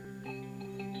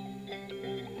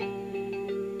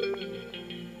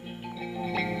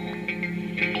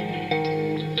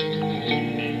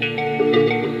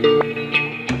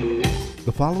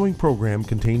following program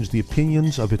contains the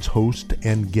opinions of its host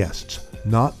and guests,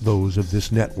 not those of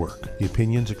this network. The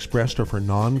opinions expressed are for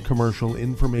non-commercial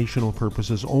informational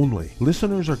purposes only.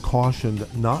 Listeners are cautioned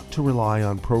not to rely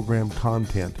on program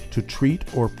content to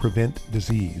treat or prevent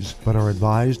disease, but are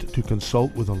advised to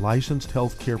consult with a licensed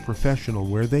healthcare professional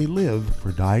where they live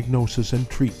for diagnosis and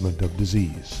treatment of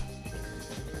disease.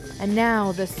 And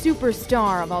now, the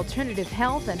superstar of alternative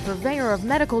health and purveyor of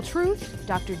medical truth,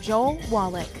 Dr. Joel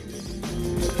Wallach.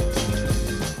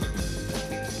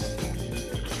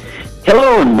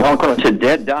 Hello and welcome to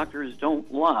Dead Doctors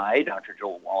Don't Lie. Dr.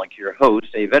 Joel Wallach, your host,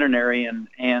 a veterinarian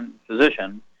and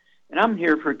physician. And I'm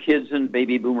here for kids and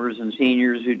baby boomers and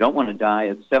seniors who don't want to die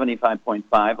at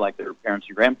 75.5 like their parents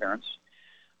and grandparents.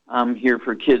 I'm here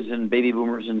for kids and baby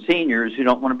boomers and seniors who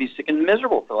don't want to be sick and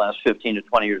miserable for the last 15 to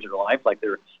 20 years of their life like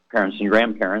their parents and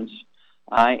grandparents.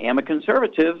 I am a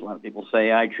conservative. A lot of people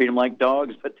say I treat them like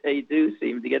dogs, but they do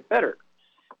seem to get better.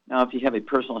 Now, if you have a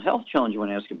personal health challenge you want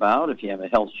to ask about, if you have a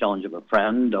health challenge of a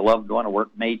friend, a loved one, a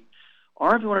workmate,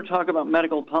 or if you want to talk about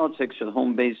medical politics or the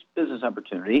home-based business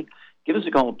opportunity, give us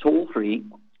a call toll-free,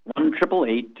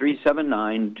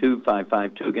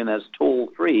 1-888-379-2552. Again, that's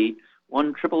toll-free,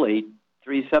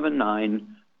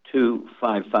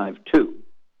 1-888-379-2552.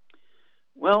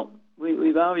 Well,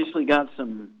 we've obviously got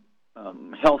some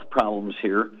health problems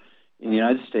here in the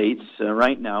United States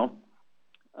right now.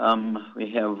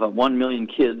 We have 1 million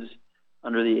kids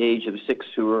under the age of 6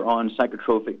 who are on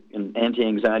psychotropic and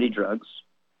anti-anxiety drugs.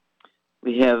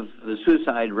 We have the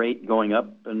suicide rate going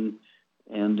up, and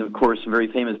of course, some very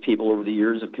famous people over the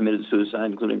years have committed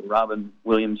suicide, including Robin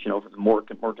Williams, from the Mork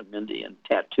and Mindy, and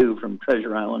Tattoo from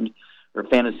Treasure Island or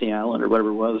Fantasy Island or whatever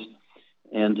it was.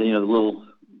 And, the little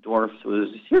dwarf was,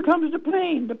 here comes the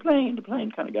plane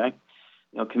kind of guy,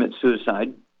 commit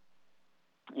suicide.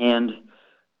 And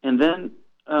then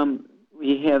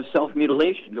we have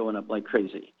self-mutilation going up like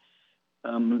crazy.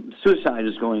 Suicide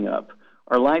is going up.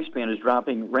 Our lifespan is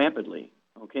dropping rapidly.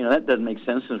 Okay, now that doesn't make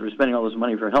sense since we're spending all this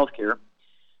money for health care.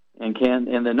 And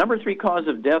the number 3 cause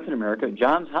of death in America,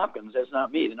 Johns Hopkins, that's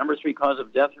not me, the number 3 cause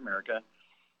of death in America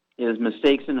is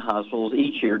mistakes in hospitals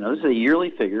each year. Now, this is a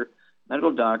yearly figure.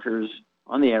 Medical doctors,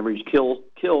 on the average, kill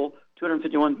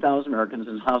 251,000 Americans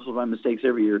in hospitals by mistakes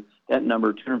every year. That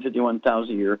number,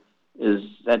 251,000 a year,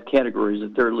 that category is the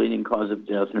 3rd leading cause of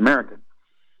death in America.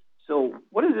 So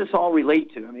what does this all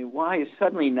relate to? I mean, why is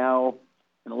suddenly now,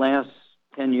 in the last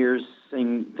 10 years,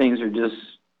 things are just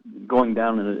going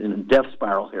down in a death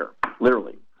spiral here,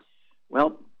 literally?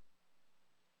 Well,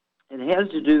 it has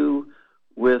to do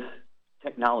with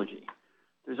technology.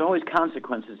 There's always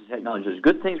consequences to technology. There's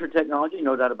good things for technology,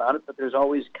 no doubt about it, but there's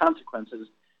always consequences,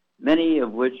 many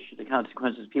of which the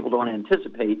consequences people don't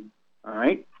anticipate, all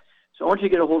right? So I want you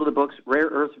to get a hold of the books Rare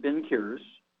Earth Forbidden Cures,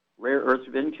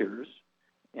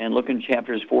 and look in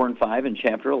chapters 4 and 5 and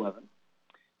chapter 11.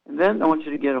 And then I want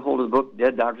you to get a hold of the book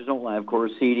Dead Doctors Don't Lie, of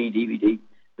course, CD, DVD,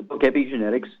 the book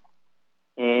Epigenetics.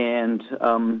 And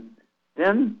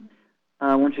then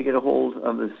I want you to get a hold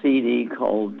of the CD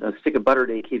called Stick of Butter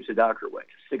Day Keeps the Doctor Away.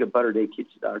 Stick of Butter Day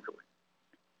Keeps the Doctor Away.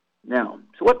 Now,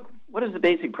 so what is the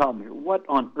basic problem here? What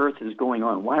on earth is going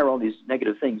on? Why are all these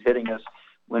negative things hitting us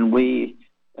when we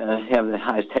have the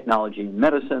highest technology in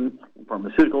medicine and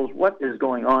pharmaceuticals? What is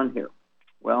going on here?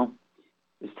 Well,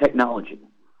 it's technology.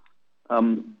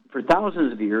 For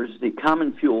thousands of years, the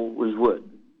common fuel was wood.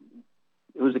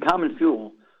 It was the common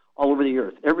fuel all over the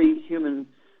earth. Every human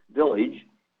village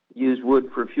used wood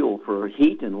for fuel, for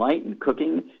heat and light and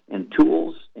cooking and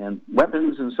tools and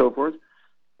weapons and so forth.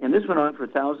 And this went on for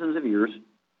thousands of years.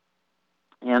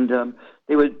 And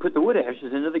they would put the wood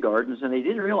ashes into the gardens, and they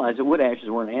didn't realize that wood ashes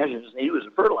weren't ashes. They knew it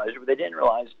was a fertilizer, but they didn't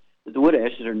realize that the wood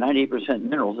ashes are 98%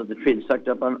 minerals that the tree had sucked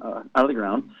up out of the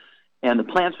ground, and the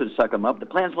plants would suck them up. The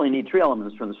plants only need 3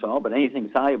 elements from the soil, but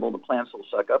anything soluble, the plants will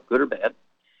suck up, good or bad.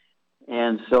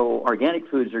 And so organic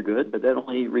foods are good, but that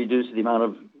only reduces the amount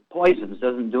of poisons,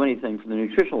 doesn't do anything for the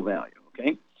nutritional value,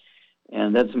 okay?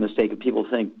 And that's a mistake if people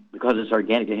think because it's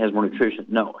organic it has more nutrition.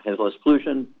 No, it has less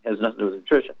pollution, has nothing to do with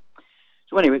nutrition.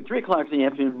 So anyway, 3 o'clock in the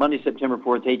afternoon, Monday, September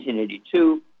 4th,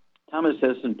 1882, Thomas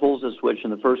Edison pulls the switch in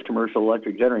the first commercial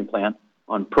electric generating plant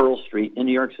on Pearl Street in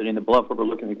New York City, in the bluff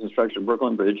overlooking the construction of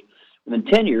Brooklyn Bridge. Within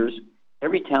 10 years,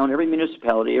 every town, every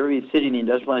municipality, every city in the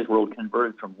industrialized world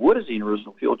converted from wood as a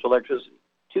universal fuel to electricity.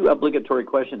 2 obligatory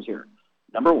questions here.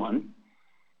 Number 1,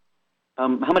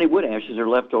 how many wood ashes are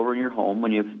left over in your home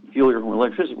when you fuel your home with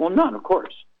electricity? Well, none, of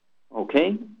course.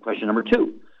 Okay, question number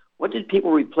 2. What did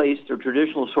people replace their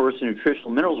traditional source of nutritional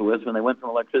minerals with when they went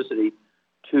from electricity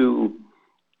to,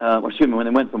 when they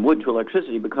went from wood to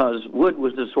electricity? Because wood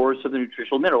was the source of the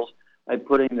nutritional minerals. by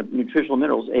putting the nutritional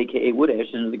minerals, a.k.a. wood ash,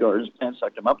 into the gardens. Plants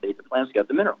sucked them up, ate the plants, got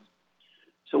the minerals.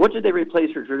 So what did they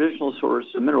replace their traditional source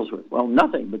of minerals with? Well,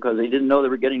 nothing, because they didn't know they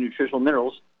were getting nutritional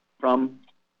minerals from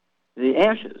the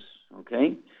ashes,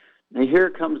 okay? Now here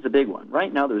comes the big one.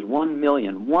 Right now there's 1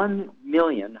 million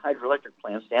hydroelectric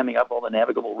plants damming up all the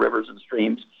navigable rivers and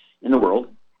streams in the world.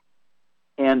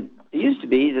 And it used to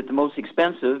be that the most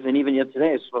expensive, and even yet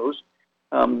today I suppose,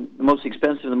 the most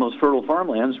expensive and the most fertile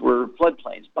farmlands were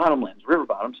floodplains, bottomlands, river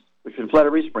bottoms, which would flood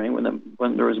every spring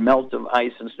when there was melt of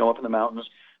ice and snow up in the mountains.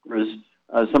 There was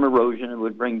some erosion and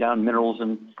would bring down minerals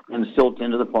and silt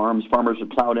into the farms. Farmers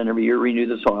would plow it in every year, renew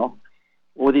the soil.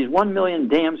 Well, with these 1 million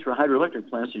dams for hydroelectric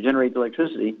plants to generate the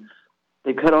electricity,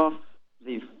 they cut off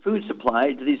the food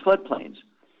supply to these floodplains.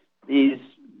 These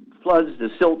floods, the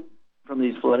silt from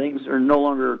these floodings are no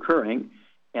longer occurring,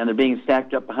 and they're being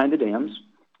stacked up behind the dams.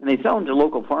 And they sell them to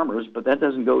local farmers, but that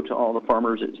doesn't go to all the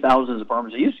farmers, it's thousands of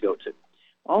farmers it used to go to.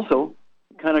 Also,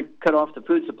 kind of cut off the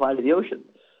food supply to the ocean.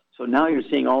 So now you're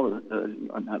seeing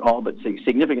not all, but a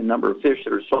significant number of fish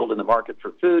that are sold in the market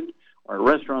for food or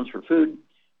restaurants for food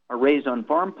are raised on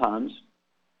farm ponds.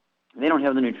 And they don't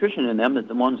have the nutrition in them that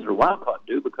the ones that are wild caught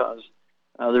do, because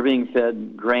they're being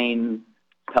fed grain,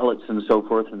 pellets, and so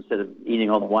forth, instead of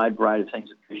eating all the wide variety of things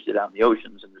that fish did out in the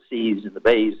oceans and the seas and the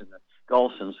bays and the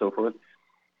gulfs and so forth.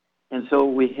 And so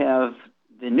we have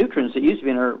the nutrients that used to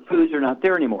be in our foods are not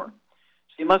there anymore.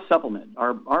 So you must supplement.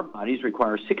 Our bodies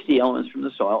require 60 elements from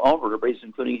the soil. All vertebrates,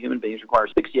 including human beings, require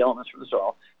 60 elements from the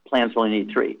soil. Plants only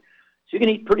need 3. So you can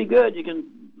eat pretty good. You can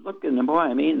look, and boy,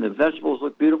 I mean, the vegetables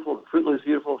look beautiful, the fruit looks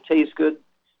beautiful, tastes good,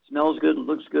 smells good,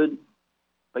 looks good,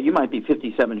 but you might be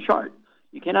 57 short.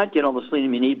 You cannot get all the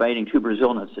selenium you need by eating 2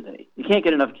 Brazil nuts a day. You can't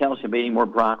get enough calcium by eating more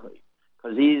broccoli,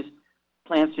 because these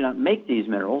plants do not make these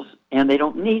minerals, and they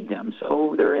don't need them.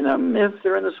 So they're in if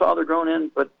they're in the soil, they're grown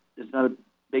in, but it's not a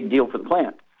big deal for the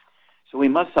plant. So we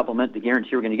must supplement to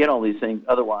guarantee we're going to get all these things.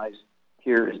 Otherwise,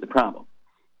 here is the problem.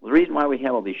 Well, the reason why we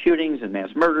have all these shootings and mass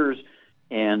murders,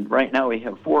 and right now we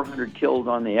have 400 killed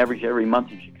on the average every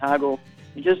month in Chicago.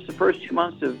 In just the first 2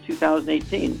 months of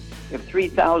 2018, we have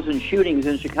 3,000 shootings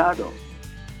in Chicago.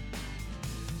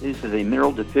 This is a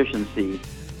mineral deficiency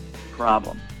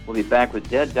problem. We'll be back with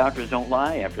Dead Doctors Don't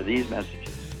Lie after these messages.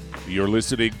 You're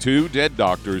listening to Dead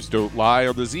Doctors Don't Lie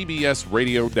on the ZBS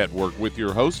Radio Network with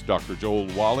your host, Dr. Joel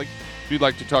Wallach. If you'd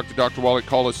like to talk to Dr. Wallach,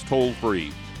 call us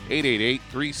toll-free,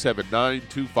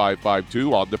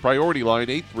 888-379-2552 on the priority line,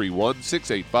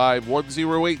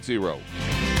 831-685-1080.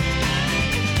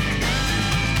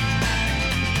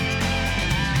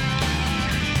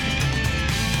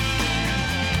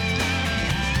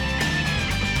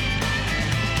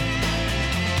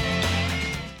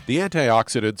 The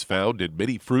antioxidants found in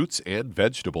many fruits and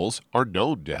vegetables are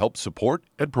known to help support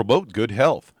and promote good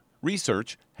health.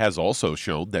 Research has also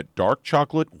shown that dark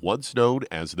chocolate, once known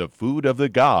as the food of the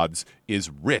gods, is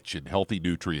rich in healthy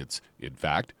nutrients. In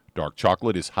fact, dark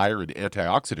chocolate is higher in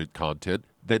antioxidant content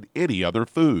than any other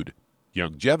food.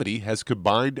 Youngevity has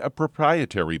combined a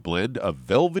proprietary blend of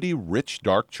velvety rich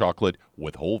dark chocolate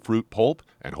with whole fruit pulp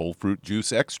and whole fruit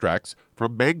juice extracts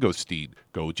from mangosteen,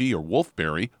 goji or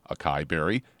wolfberry, acai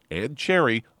berry, and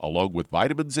cherry, along with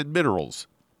vitamins and minerals,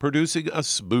 producing a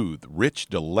smooth, rich,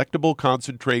 delectable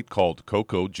concentrate called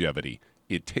Cocogevity.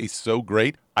 It tastes so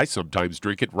great, I sometimes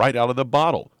drink it right out of the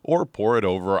bottle or pour it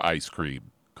over ice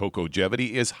cream.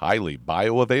 Cocogevity is highly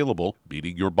bioavailable,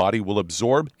 meaning your body will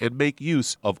absorb and make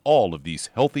use of all of these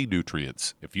healthy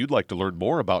nutrients. If you'd like to learn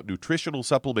more about nutritional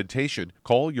supplementation,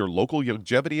 call your local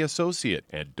Youngevity associate,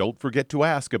 and don't forget to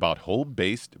ask about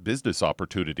home-based business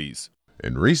opportunities.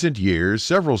 In recent years,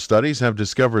 several studies have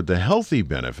discovered the healthy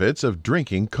benefits of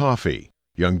drinking coffee.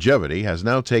 Youngevity has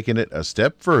now taken it a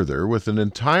step further with an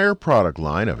entire product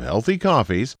line of healthy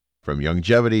coffees from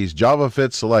Youngevity's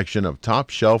JavaFit selection of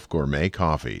top-shelf gourmet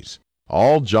coffees.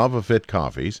 All JavaFit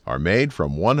coffees are made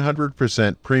from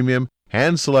 100% premium,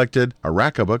 hand-selected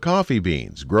Arabica coffee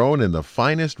beans grown in the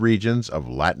finest regions of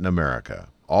Latin America.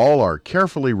 All are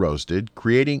carefully roasted,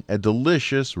 creating a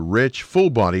delicious, rich,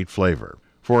 full-bodied flavor.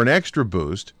 For an extra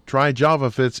boost, try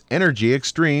JavaFit's Energy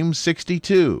Extreme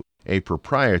 62, a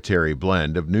proprietary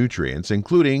blend of nutrients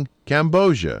including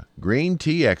Cambogia, green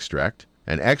tea extract,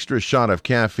 an extra shot of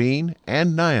caffeine,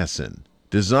 and niacin,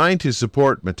 designed to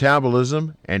support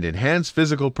metabolism and enhance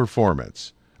physical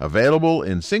performance. Available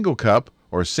in single cup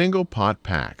or single pot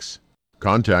packs.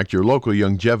 Contact your local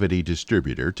Youngevity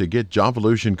distributor to get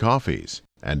Jovolution coffees.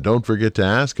 And don't forget to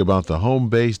ask about the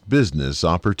home-based business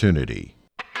opportunity.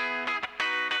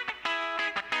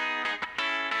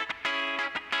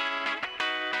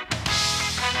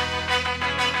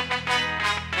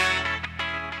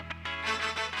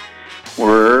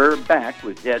 We're back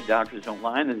with Dead Doctors Don't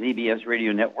Lie on the ZBS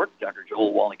Radio Network. Dr.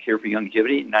 Joel Wallach here for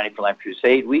Youngevity, 90 for Life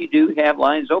Crusade. We do have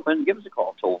lines open. Give us a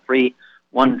call, toll-free,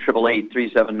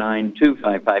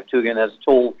 1-888-379-2552. Again, that's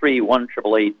toll-free,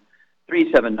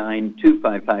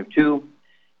 1-888-379-2552.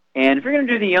 And if you're going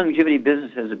to do the Youngevity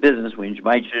business as a business, we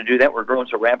invite you to do that. We're growing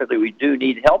so rapidly, we do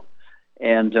need help.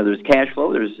 And there's cash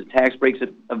flow. There's the tax breaks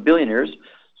of billionaires.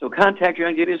 So contact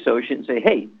your Youngevity associate and say,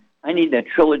 hey, I need that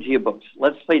trilogy of books.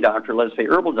 Let's Play Doctor, Let's Play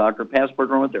Herbal Doctor,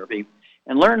 Passport Aromatherapy,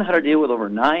 and learn how to deal with over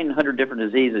 900 different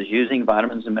diseases using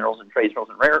vitamins and minerals and trace minerals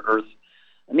and rare earths,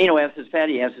 amino acids,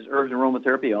 fatty acids, herbs, and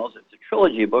aromatherapy oils. It's a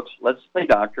trilogy of books. Let's Play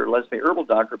Doctor, Let's Play Herbal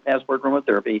Doctor, Passport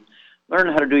Aromatherapy. Learn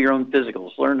how to do your own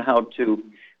physicals. Learn how to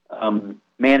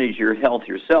manage your health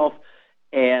yourself,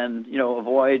 and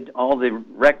avoid all the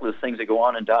reckless things that go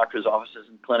on in doctors' offices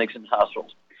and clinics and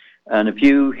hospitals. And if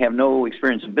you have no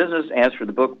experience in business, ask for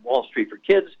the book Wall Street for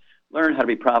Kids. Learn how to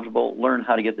be profitable. Learn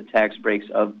how to get the tax breaks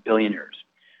of billionaires.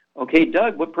 Okay,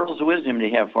 Doug, what pearls of wisdom do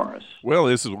you have for us? Well,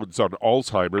 this one's on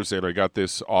Alzheimer's, and I got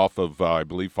this off of, I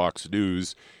believe, Fox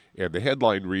News. And the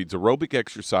headline reads, Aerobic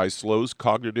exercise slows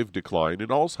cognitive decline in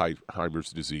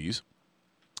Alzheimer's disease.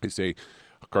 They say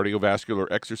cardiovascular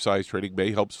exercise training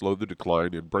may help slow the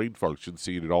decline in brain function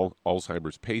seen in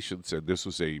Alzheimer's patients. And this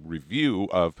was a review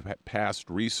of past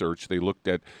research. They looked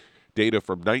at data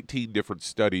from 19 different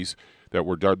studies that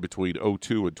were done between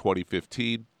 2002 and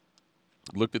 2015.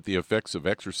 Looked at the effects of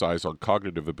exercise on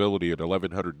cognitive ability in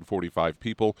 1,145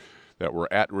 people that were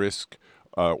at risk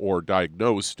or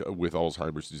diagnosed with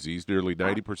Alzheimer's disease. Nearly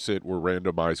 90% were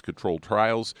randomized controlled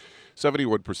trials.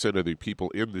 71% of the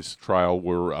people in this trial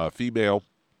were female.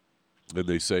 And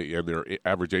they say, and their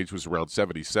average age was around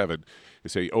 77. They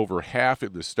say over half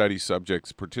in the study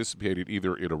subjects participated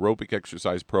either in aerobic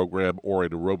exercise program or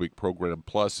an aerobic program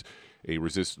plus a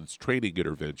resistance training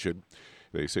intervention.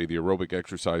 They say the aerobic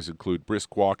exercise include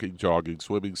brisk walking, jogging,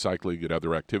 swimming, cycling, and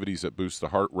other activities that boost the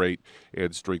heart rate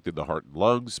and strengthen the heart and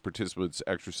lungs. Participants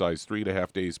exercise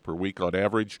 3.5 days per week on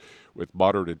average with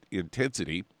moderate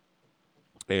intensity.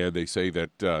 And they say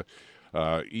that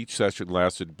each session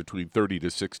lasted between 30 to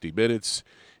 60 minutes,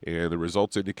 and the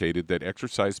results indicated that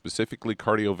exercise, specifically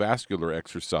cardiovascular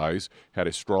exercise, had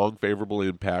a strong favorable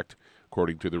impact,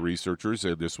 according to the researchers,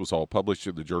 and this was all published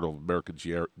in the Journal of American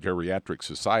Geriatric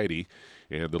Society.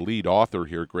 And the lead author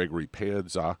here, Gregory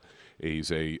Panza,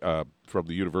 is from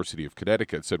the University of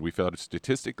Connecticut, said, we found a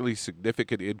statistically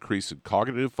significant increase in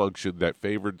cognitive function that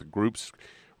favored the groups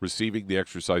receiving the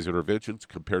exercise interventions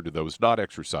compared to those not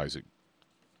exercising.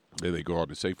 And they go on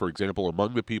to say, for example,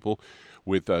 among the people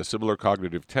with similar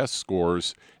cognitive test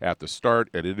scores at the start,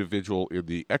 an individual in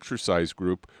the exercise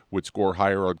group would score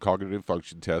higher on cognitive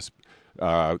function tests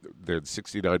than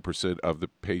 69% of the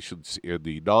patients in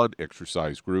the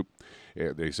non-exercise group.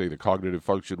 And they say the cognitive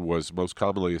function was most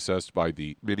commonly assessed by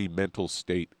the Mini Mental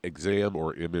State Exam,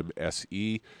 or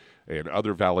MMSE, and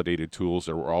other validated tools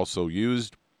that were also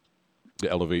used to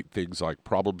elevate things like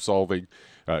problem solving,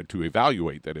 to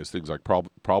evaluate, that is, things like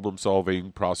problem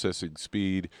solving, processing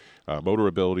speed, motor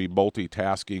ability,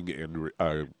 multitasking, and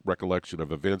recollection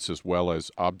of events, as well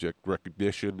as object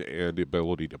recognition and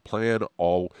ability to plan,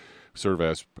 all serve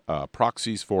as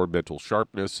proxies for mental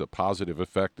sharpness. A positive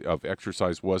effect of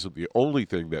exercise wasn't the only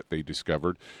thing that they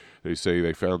discovered. They say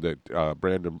they found that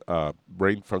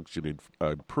brain function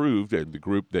improved, and the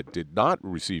group that did not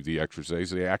receive the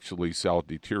exercise, they actually saw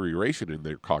deterioration in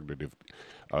their cognitive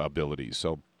abilities.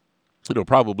 So,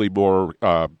 probably more,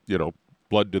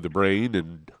 blood to the brain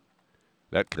and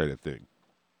that kind of thing.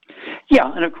 Yeah,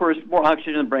 and of course, more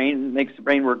oxygen in the brain makes the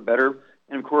brain work better.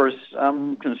 And of course,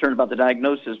 I'm concerned about the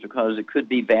diagnosis because it could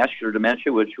be vascular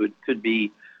dementia, which could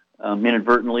be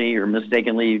inadvertently or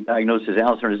mistakenly diagnosed as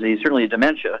Alzheimer's disease, certainly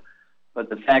dementia. But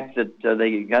the fact that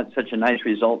they got such a nice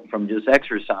result from just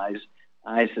exercise,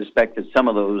 I suspect that some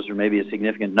of those, or maybe a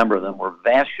significant number of them, were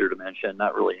vascular dementia,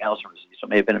 not really Alzheimer's disease. So it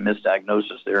may have been a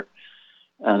misdiagnosis there.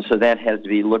 So that has to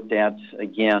be looked at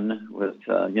again with,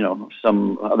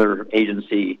 some other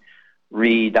agency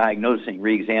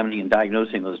re-examining and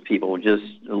diagnosing those people. Just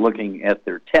looking at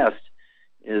their test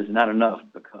is not enough,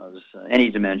 because any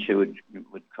dementia would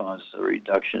cause a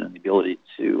reduction in the ability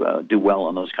to do well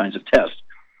on those kinds of tests.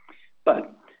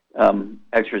 But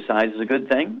exercise is a good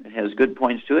thing. It has good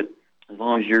points to it, as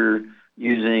long as you're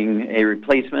using a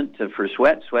replacement for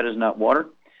sweat. Sweat is not water.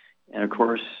 And, of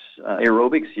course,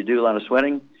 aerobics, you do a lot of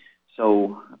sweating.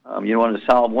 So you don't want to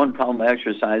solve one problem by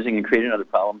exercising and create another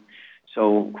problem.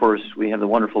 So, of course, we have the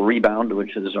wonderful Rebound,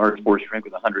 which is our sports drink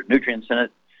with 100 nutrients in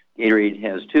it. Gatorade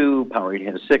has 2, Powerade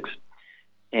has 6.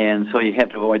 And so you have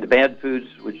to avoid the bad foods,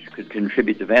 which could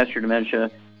contribute to vascular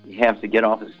dementia. You have to get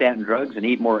off the statin drugs and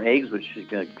eat more eggs, which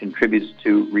contributes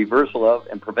to reversal of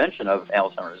and prevention of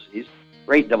Alzheimer's disease.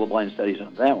 Great double-blind studies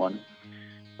on that one.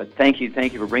 But thank you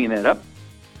for bringing that up,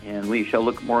 and we shall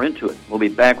look more into it. We'll be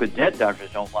back with Dead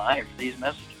Doctors Don't Lie after these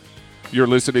messages. You're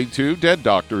listening to Dead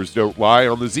Doctors Don't Lie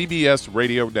on the ZBS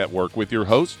Radio Network with your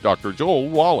host, Dr. Joel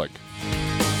Wallach.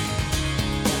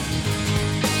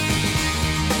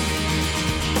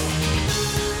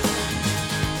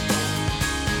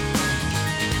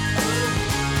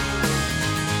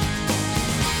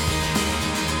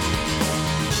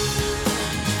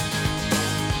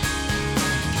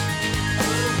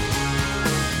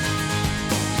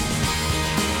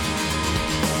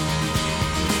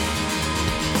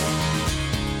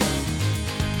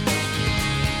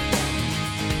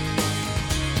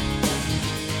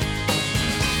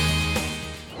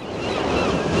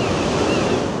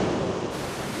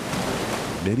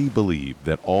 Many believe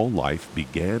that all life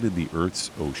began in the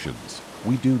Earth's oceans.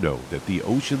 We do know that the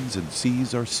oceans and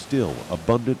seas are still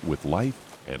abundant with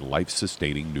life and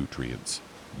life-sustaining nutrients.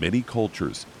 Many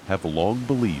cultures have long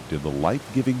believed in the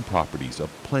life-giving properties of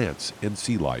plants and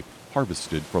sea life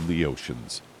harvested from the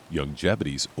oceans.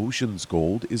 Youngevity's Ocean's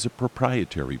Gold is a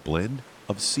proprietary blend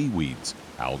of seaweeds,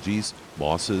 algae,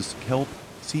 mosses, kelp,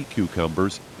 sea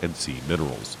cucumbers, and sea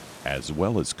minerals, as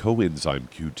well as coenzyme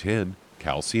Q10,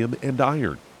 calcium, and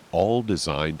iron, all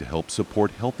designed to help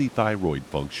support healthy thyroid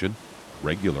function,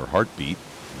 regular heartbeat,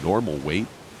 normal weight,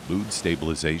 mood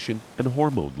stabilization, and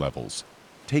hormone levels.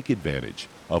 Take advantage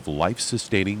of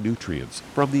life-sustaining nutrients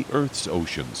from the Earth's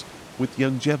oceans with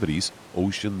Youngevity's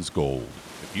Ocean's Gold.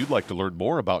 If you'd like to learn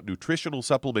more about nutritional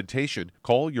supplementation,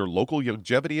 call your local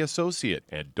Youngevity associate,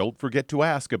 and don't forget to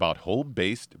ask about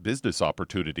home-based business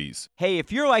opportunities. Hey,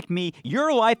 if you're like me,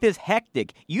 your life is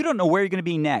hectic. You don't know where you're going to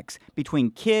be next.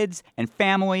 Between kids and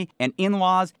family and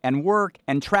in-laws and work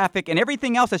and traffic and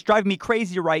everything else that's driving me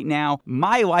crazy right now,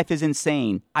 my life is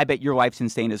insane. I bet your life's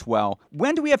insane as well.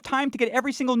 When do we have time to get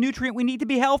every single nutrient we need to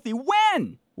be healthy?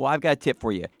 When? Well, I've got a tip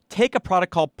for you. Take a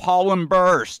product called Pollen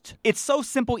Burst. It's so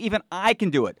simple, even I can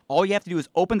do it. All you have to do is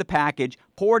open the package,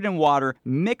 pour it in water,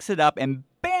 mix it up, and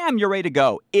bam, you're ready to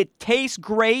go. It tastes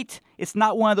great. It's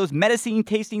not one of those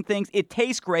medicine-tasting things. It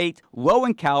tastes great, low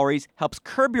in calories, helps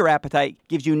curb your appetite,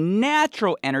 gives you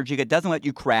natural energy that doesn't let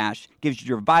you crash, gives you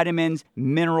your vitamins,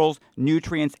 minerals,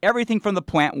 nutrients, everything from the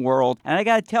plant world. And I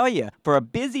gotta tell you, for a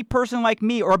busy person like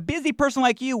me or a busy person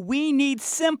like you, we need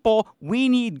simple, we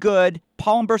need good.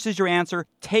 Pollen Burst is your answer.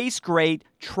 Tastes great.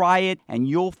 Try it, and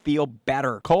you'll feel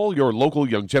better. Call your local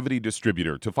Youngevity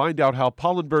distributor to find out how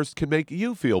Pollen Burst can make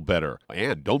you feel better.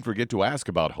 And don't forget to ask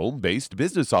about home-based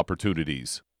business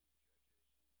opportunities.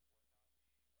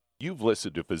 You've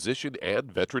listened to physician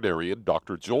and veterinarian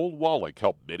Dr. Joel Wallach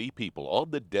help many people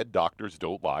on the Dead Doctors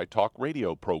Don't Lie talk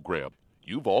radio program.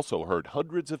 You've also heard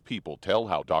hundreds of people tell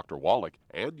how Dr. Wallach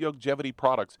and Youngevity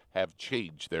products have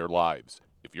changed their lives.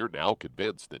 If you're now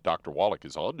convinced that Dr. Wallach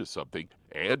is onto something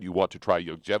and you want to try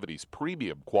Youngevity's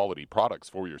premium quality products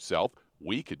for yourself,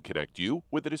 we can connect you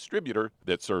with a distributor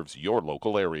that serves your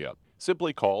local area.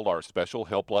 Simply call our special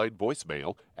helpline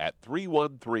voicemail at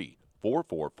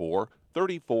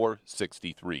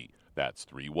 313-444-3463. That's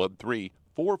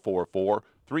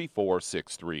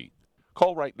 313-444-3463.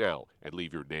 Call right now and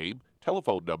leave your name,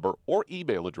 telephone number, or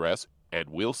email address, and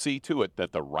we'll see to it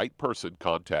that the right person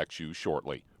contacts you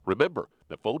shortly. Remember,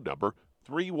 the phone number,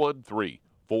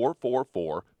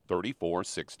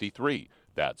 313-444-3463.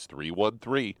 That's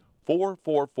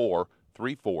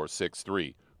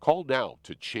 313-444-3463. Call now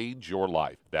to change your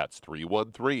life. That's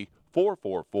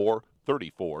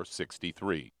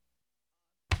 313-444-3463.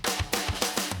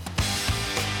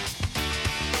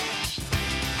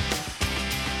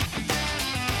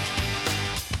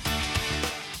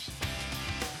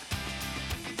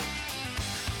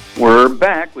 We're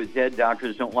back with Dead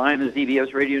Doctors Don't Lie on the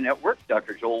ZBS Radio Network.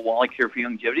 Dr. Joel Wallach here for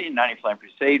Youngevity and 95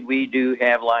 Crusade. We do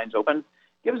have lines open.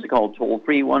 Give us a call,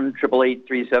 toll-free,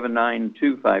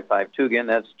 1-888-379-2552. Again,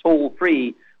 that's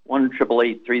toll-free,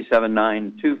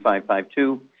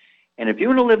 1-888-379-2552. And if you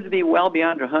want to live to be well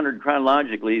beyond 100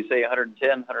 chronologically, say 110,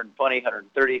 120,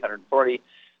 130, 140,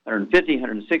 150,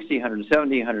 160,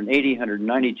 170, 180,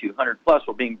 190, 200 plus,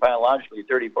 while being biologically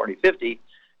 30, 40, 50,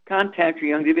 contact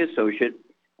your Youngevity associate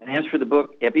and ask for the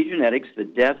book Epigenetics, The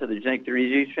Death of the Genetic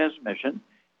Disease Transmission.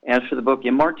 Ask for the book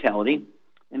Immortality,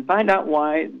 and find out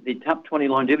why the top 20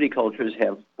 longevity cultures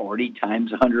have 40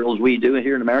 times 100-year-olds we do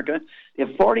here in America. They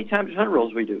have 40 times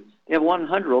 100-year-olds we do. They have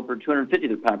 100-year-old per 250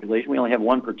 of the population. We only have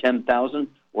one per 10,000.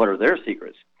 What are their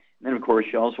secrets? And then, of course,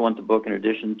 you also want the book, in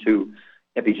addition to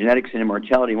Epigenetics and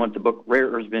Immortality, you want the book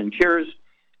Rare Herbs and Cures,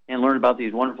 and learn about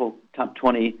these wonderful top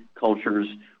 20 cultures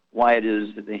why it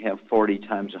is that they have 40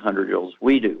 times 100-year-olds.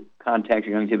 We do. Contact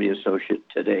your Longevity associate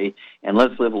today, and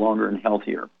let's live longer and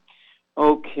healthier.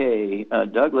 Okay,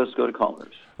 Doug, let's go to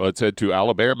callers. Let's head to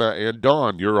Alabama. And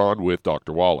Don, you're on with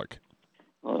Dr. Wallach.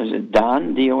 Well, is it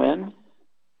Don, D-O-N?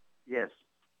 Yes.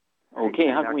 Okay,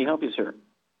 how can we help you, sir?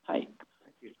 Hi.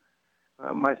 Thank you.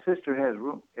 My sister has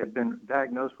been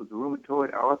diagnosed with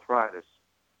rheumatoid arthritis.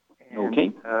 And,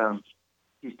 okay.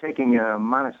 She's taking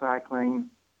minocycline,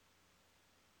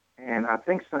 and I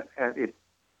think some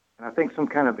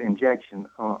kind of injection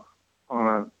on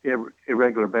an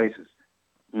irregular basis.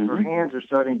 Mm-hmm. Her hands are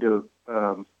starting to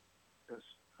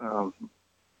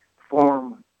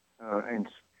form and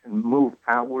move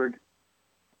outward.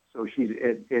 So she's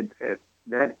at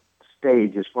that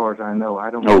stage, as far as I know.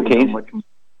 I don't really know much.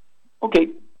 Okay.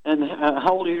 And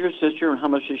how old is your sister, and how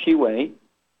much does she weigh?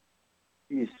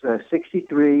 She's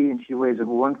 63, and she weighs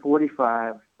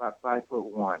 145, about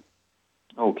 5'1".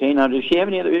 Okay. Now, does she have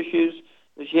any other issues?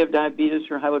 Does she have diabetes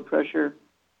or high blood pressure?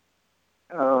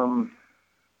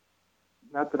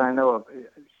 Not that I know of.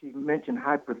 She mentioned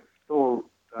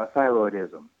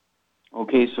hyperthyroidism.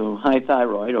 Okay, so high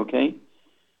thyroid, okay.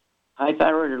 High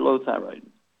thyroid or low thyroid?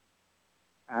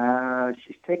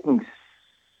 She's taking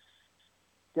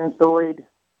Synthroid.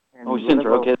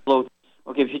 Synthroid, okay. Low.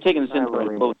 Okay, if she's taking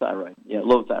Synthroid, low thyroid. Yeah,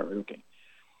 low thyroid, okay.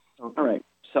 All right,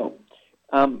 so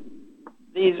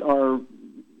these are,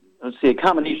 let's see, a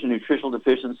combination of nutritional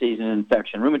deficiencies and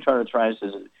infection. Rheumatoid arthritis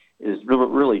is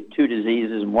really two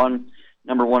diseases, and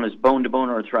number one is bone-to-bone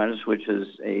arthritis, which is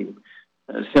a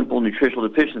simple nutritional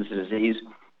deficiency disease.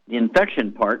 The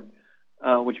infection part,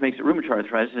 which makes it rheumatoid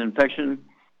arthritis, is an infection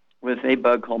with a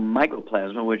bug called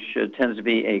mycoplasma, which tends to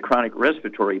be a chronic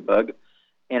respiratory bug,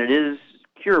 and it is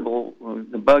curable.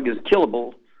 The bug is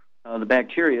killable. The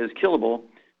bacteria is killable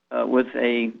with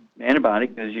a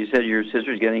antibiotic, as you said your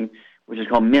sister's getting, which is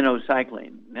called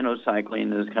minocycline.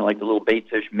 Minocycline is kind of like the little bait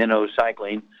fish,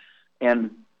 minocycline, and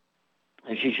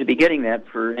she should be getting that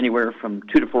for anywhere from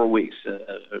 2 to 4 weeks,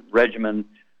 a regimen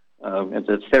at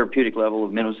the therapeutic level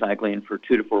of minocycline for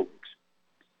 2 to 4 weeks.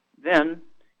 Then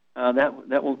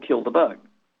that will kill the bug.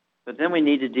 But then we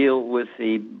need to deal with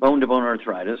the bone-to-bone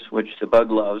arthritis, which the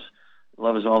bug loves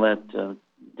all that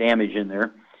damage in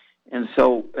there. And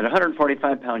so at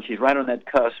 145 pounds, she's right on that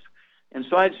cusp. And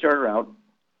so I'd start her out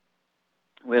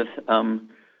with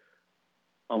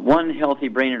one healthy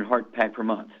brain and heart pack per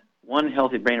month. One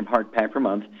healthy brain and heart pack per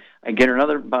month. I get her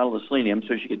another bottle of selenium,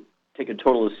 so she could take a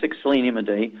total of 6 selenium a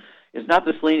day. It's not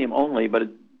the selenium only, but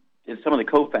it's some of the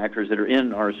cofactors that are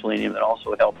in our selenium that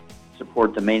also help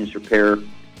support the maintenance repair of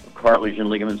cartilage and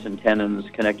ligaments and tendons,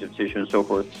 connective tissue, and so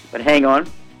forth. But hang on.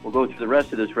 We'll go through the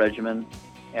rest of this regimen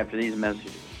after these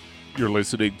messages. You're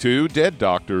listening to Dead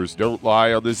Doctors Don't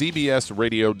Lie on the ZBS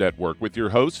Radio Network with your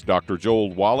host, Dr.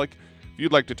 Joel Wallach. If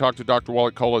you'd like to talk to Dr.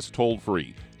 Wallach, call us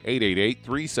toll-free,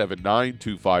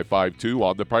 888-379-2552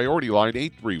 on the priority line,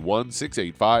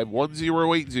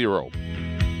 831-685-1080.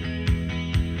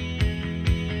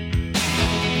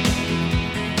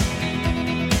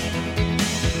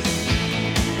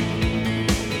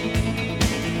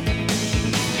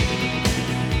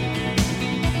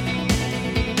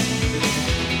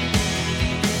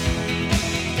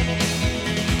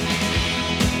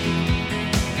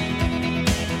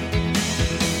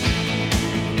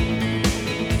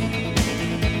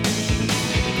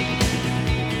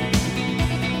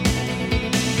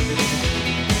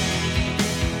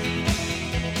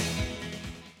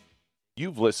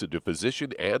 You've listened to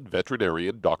physician and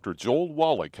veterinarian Dr. Joel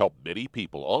Wallach help many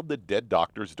people on the Dead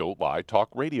Doctors Don't Lie talk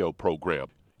radio program.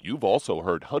 You've also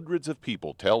heard hundreds of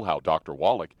people tell how Dr.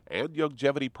 Wallach and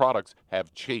Youngevity products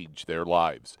have changed their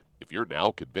lives. If you're now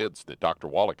convinced that Dr.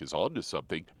 Wallach is onto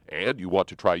something and you want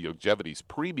to try Youngevity's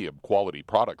premium quality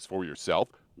products for yourself,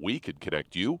 we can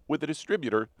connect you with a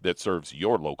distributor that serves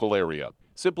your local area.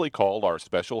 Simply call our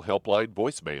special helpline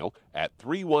voicemail at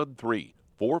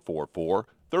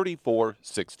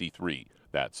 313-444-3463.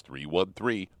 That's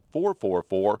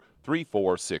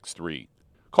 313-444-3463.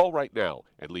 Call right now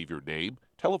and leave your name,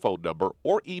 telephone number,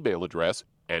 or email address,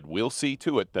 and we'll see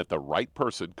to it that the right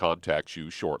person contacts you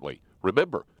shortly.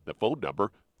 Remember, the phone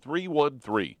number,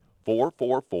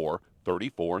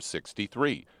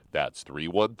 313-444-3463. That's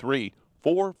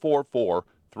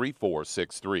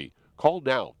 313-444-3463. Call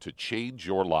now to change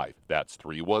your life. That's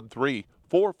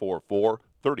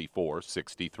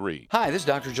 313-444-3463. Hi, this is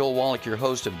Dr. Joel Wallach, your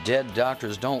host of Dead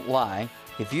Doctors Don't Lie.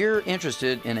 If you're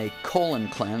interested in a colon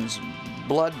cleanse,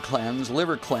 blood cleanse,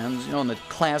 liver cleanse, in the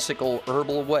classical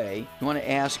herbal way, you want to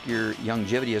ask your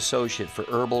Youngevity associate for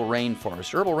Herbal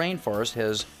Rainforest. Herbal Rainforest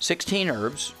has 16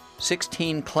 herbs,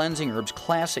 16 cleansing herbs,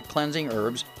 classic cleansing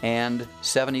herbs, and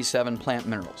 77 plant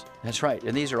minerals. That's right,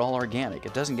 and these are all organic.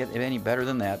 It doesn't get any better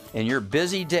than that. In your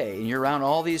busy day, and you're around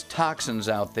all these toxins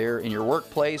out there in your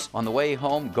workplace, on the way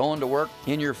home, going to work,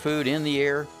 in your food, in the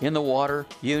air, in the water,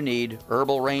 you need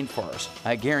Herbal Rainforest.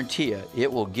 I guarantee you,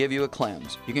 it will give you a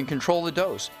cleanse. You can control the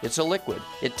dose. It's a liquid.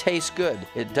 It tastes good.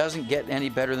 It doesn't get any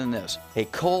better than this. A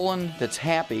colon that's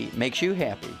happy makes you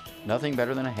happy. Nothing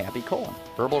better than a happy colon.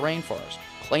 Herbal Rainforest.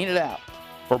 Clean it out.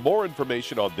 For more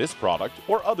information on this product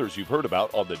or others you've heard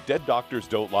about on the Dead Doctors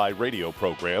Don't Lie radio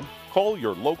program, call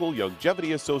your local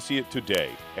Youngevity associate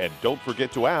today. And don't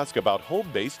forget to ask about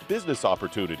home-based business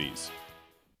opportunities.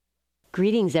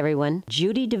 Greetings, everyone.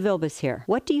 Judy DeVilbus here.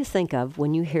 What do you think of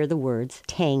when you hear the words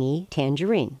tangy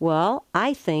tangerine? Well,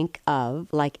 I think of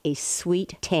like a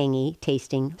sweet, tangy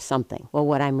tasting something. Well,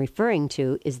 what I'm referring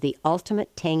to is the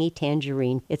Ultimate Tangy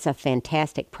Tangerine. It's a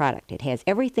fantastic product. It has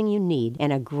everything you need,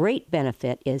 and a great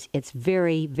benefit is it's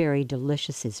very, very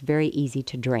delicious. It's very easy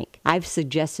to drink. I've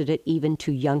suggested it even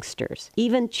to youngsters.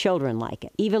 Even children like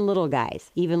it. Even little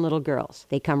guys. Even little girls.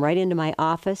 They come right into my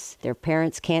office. Their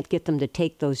parents can't get them to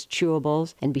take those chewables,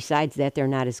 and besides that, they're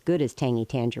not as good as Tangy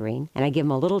Tangerine. And I give them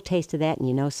a little taste of that, and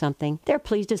you know something? They're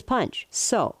pleased as punch.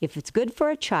 So, if it's good for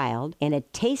a child and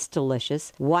it tastes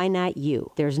delicious, why not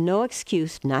you? There's no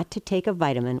excuse not to take a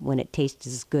vitamin when it tastes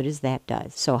as good as that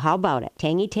does. So how about it?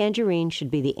 Tangy Tangerine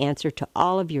should be the answer to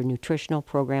all of your nutritional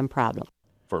program problems.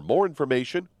 For more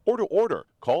information or to order,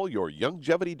 call your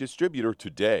Youngevity distributor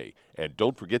today. And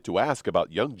don't forget to ask about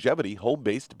Youngevity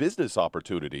home-based business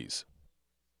opportunities.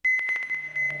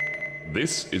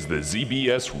 This is the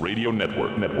ZBS Radio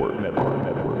Network.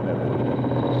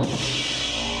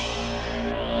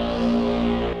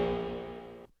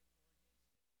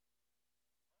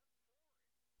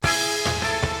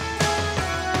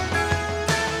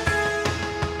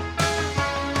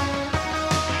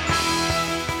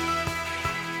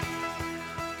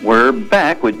 We're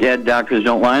back with Dead Doctors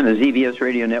Don't Lie on the ZBS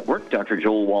Radio Network. Dr.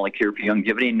 Joel Wallach here for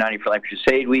Youngevity 90 for Life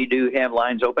Crusade. We do have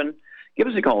lines open. Give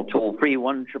us a call, toll-free,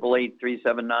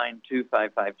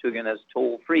 1-888-379-2552. Again, that's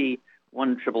toll-free,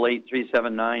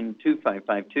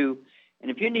 1-888-379-2552. And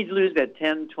if you need to lose that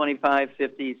 10, 25,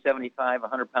 50, 75,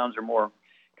 100 pounds or more,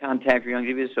 contact your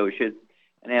Youngevity associate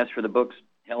and ask for the books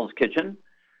Hell's Kitchen.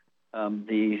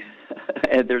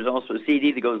 There's also a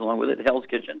CD that goes along with it, Hell's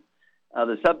Kitchen.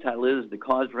 The subtitle is The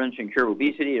Cause, Prevention, and Cure of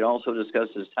Obesity. It also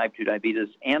discusses type 2 diabetes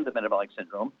and the metabolic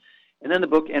syndrome. And then the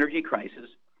book Energy Crisis,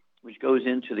 which goes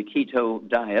into the keto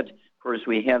diet. Of course,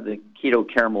 we have the keto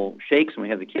caramel shakes, and we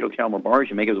have the keto caramel bars.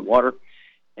 You make it with water,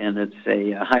 and it's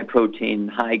a high-protein,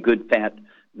 high good-fat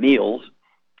meals,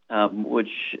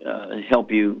 which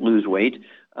help you lose weight.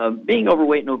 Being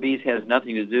overweight and obese has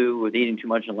nothing to do with eating too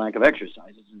much and lack of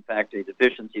exercise. It's, in fact, a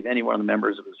deficiency of any one of the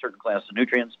members of a certain class of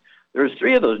nutrients. There's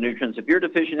 3 of those nutrients. If you're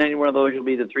deficient in any one of those, you'll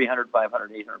be the 300,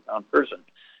 500, 800-pound person.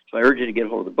 So I urge you to get a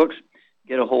hold of the books,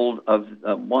 get a hold of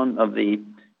one of the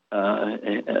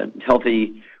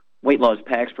healthy weight loss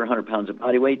packs for 100 pounds of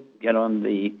body weight. Get on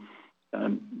the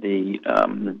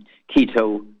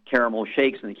keto caramel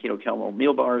shakes and the keto caramel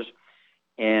meal bars,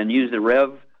 and use the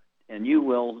Rev. And you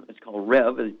will, it's called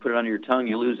Rev. You put it under your tongue,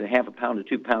 you lose a half a pound to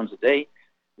 2 pounds a day.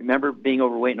 Remember, being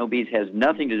overweight and obese has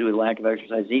nothing to do with lack of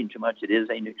exercise, eating too much. It is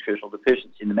a nutritional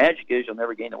deficiency. And the magic is you'll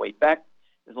never gain the weight back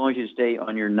as long as you stay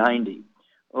on your 90.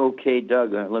 Okay,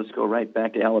 Doug, let's go right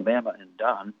back to Alabama and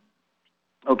Don.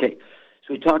 Okay,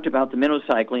 so we talked about the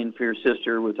minocycline for your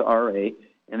sister with the RA,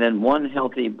 and then 1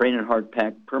 healthy brain and heart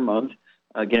pack per month.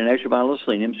 Get an extra bottle of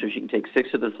selenium so she can take 6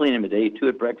 of the selenium a day, 2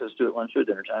 at breakfast, 2 at lunch, 2 at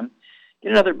dinner time.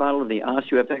 Get another bottle of the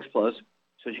OsteoFX Plus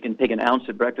so she can take an ounce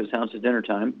at breakfast, ounce at dinner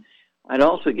time. I'd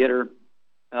also get her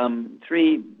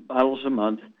 3 bottles a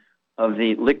month of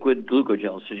the liquid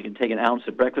glucogel so she can take an ounce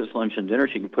at breakfast, lunch, and dinner.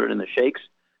 She can put it in the shakes.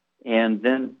 And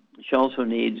then she also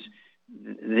needs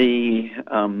the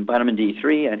vitamin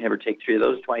D3. I'd have her take 3 of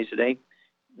those twice a day.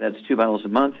 That's 2 bottles a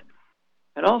month.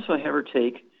 I'd also have her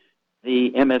take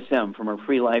the MSM from our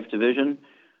Free Life division.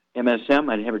 MSM,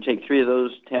 I'd have her take 3 of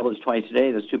those tablets twice a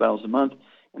day. That's 2 bottles a month.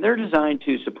 And they're designed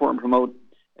to support and promote,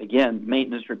 again,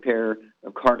 maintenance, repair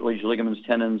of cartilage, ligaments,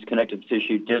 tendons, connective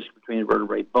tissue, disc between the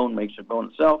vertebrae, bone makes the bone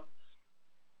itself.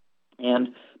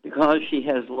 And because she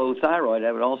has low thyroid,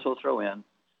 I would also throw in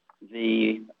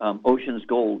the Ocean's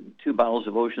Gold, 2 bottles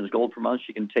of Ocean's Gold per month.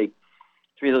 She can take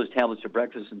 3 of those tablets at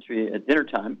breakfast and 3 at dinner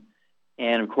time.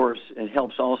 And, of course, it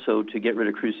helps also to get rid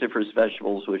of cruciferous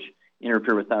vegetables, which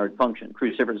interfere with thyroid function.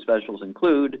 Cruciferous vegetables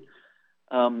include,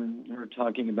 we're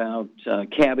talking about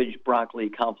cabbage, broccoli,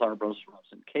 cauliflower, Brussels sprouts,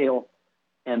 and kale.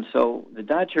 And so the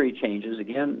dietary changes,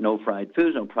 again, no fried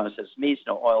foods, no processed meats,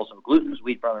 no oils, no glutens,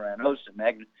 wheat, barley, rye, and oats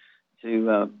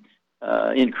to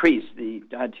increase the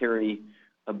dietary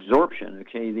absorption,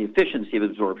 the efficiency of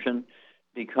absorption,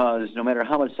 because no matter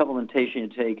how much supplementation you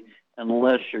take,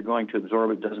 unless you're going to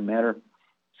absorb it, doesn't matter.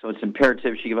 So it's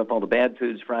imperative she give up all the bad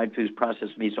foods, fried foods,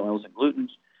 processed meats, oils, and glutens,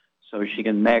 so she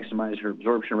can maximize her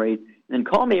absorption rate. And then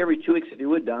call me every 2 weeks if you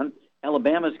would, Don.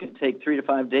 Alabama's going to take 3 to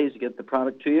 5 days to get the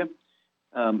product to you,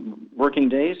 working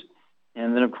days.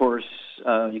 And then, of course,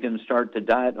 you can start the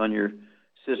diet on your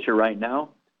sister right now.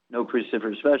 No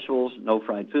cruciferous vegetables, no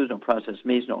fried foods, no processed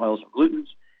meats, no oils or glutens.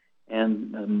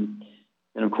 And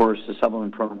of course, the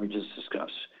supplement program we just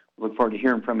discussed. Look forward to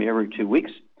hearing from you every 2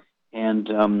 weeks. And,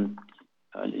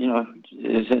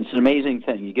 it's an amazing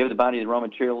thing. You give the body the raw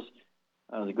materials.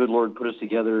 The good Lord put us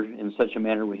together in such a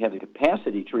manner we have the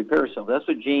capacity to repair ourselves. That's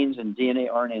what genes and DNA,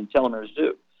 RNA, and telomeres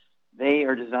do. They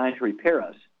are designed to repair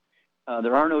us.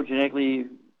 There are no genetically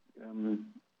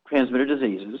transmitted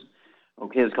diseases.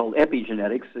 Okay, it's called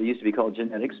epigenetics. It used to be called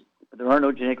genetics. But there are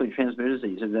no genetically transmitted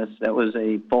diseases. That was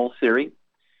a false theory.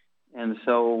 And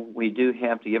so we do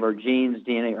have to give our genes,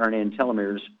 DNA, RNA, and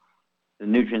telomeres the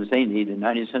nutrients they need, the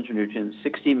 90 essential nutrients,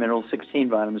 60 minerals, 16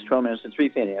 vitamins, 12 amino acids, 3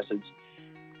 fatty acids,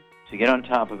 to get on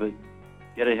top of it,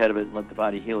 get ahead of it, and let the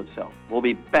body heal itself. We'll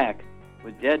be back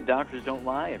with Dead Doctors Don't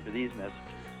Lie after these messages.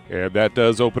 And that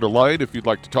does open a line. If you'd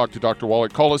like to talk to Dr.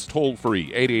 Wallach, call us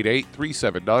toll-free,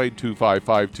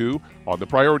 888-379-2552. On the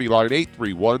priority line,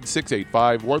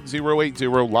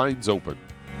 831-685-1080. Lines open.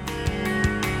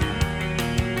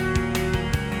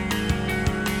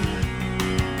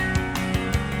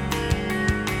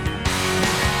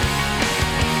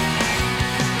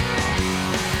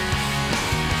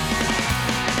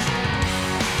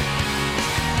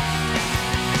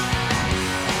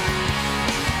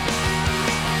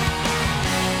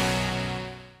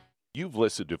 You've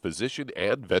listened to physician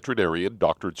and veterinarian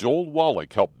Dr. Joel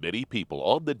Wallach help many people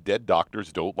on the Dead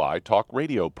Doctors Don't Lie talk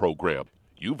radio program.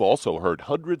 You've also heard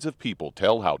hundreds of people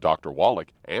tell how Dr. Wallach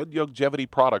and Youngevity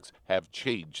products have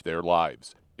changed their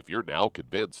lives. If you're now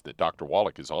convinced that Dr.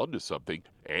 Wallach is onto something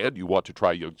and you want to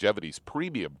try Youngevity's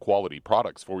premium quality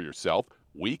products for yourself,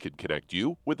 we can connect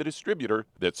you with a distributor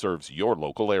that serves your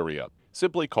local area.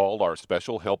 Simply call our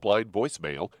special helpline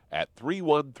voicemail at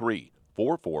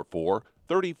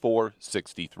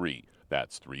 313-444-3463.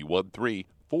 That's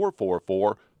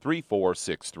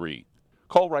 313-444-3463.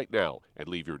 Call right now and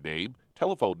leave your name,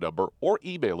 telephone number, or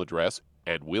email address,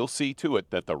 and we'll see to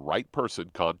it that the right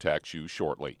person contacts you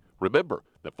shortly. Remember,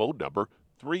 the phone number,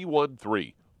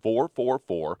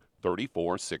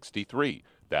 313-444-3463.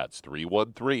 That's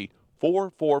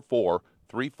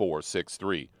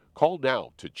 313-444-3463. Call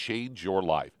now to change your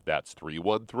life. That's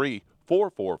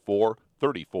 313-444-3463.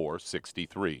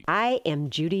 3463. I am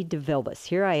Judy DeVilbus.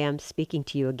 Here I am speaking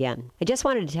to you again. I just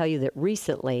wanted to tell you that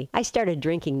recently I started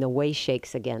drinking the Whey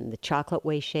Shakes again, the chocolate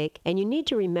Whey Shake. And you need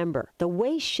to remember, the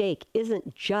Whey Shake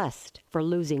isn't just for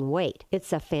losing weight.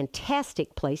 It's a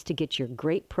fantastic place to get your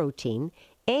great protein.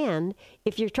 And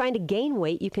if you're trying to gain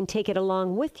weight, you can take it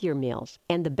along with your meals.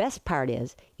 And the best part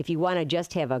is, if you want to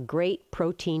just have a great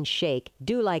protein shake,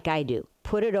 do like I do.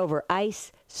 Put it over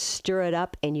ice, stir it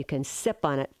up, and you can sip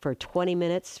on it for 20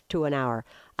 minutes to an hour.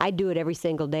 I do it every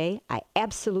single day. I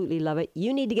absolutely love it.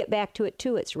 You need to get back to it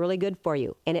too. It's really good for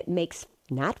you. And it makes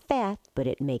not fat, but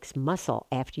it makes muscle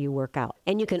after you work out.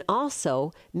 And you can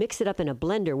also mix it up in a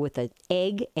blender with an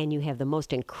egg, and you have the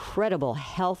most incredible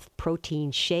health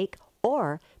protein shake.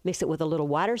 Or mix it with a little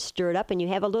water, stir it up, and you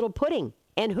have a little pudding.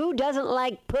 And who doesn't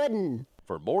like pudding?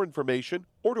 For more information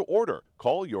or to order,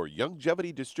 call your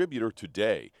Youngevity distributor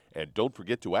today. And don't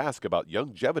forget to ask about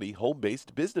Youngevity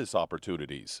home-based business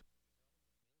opportunities.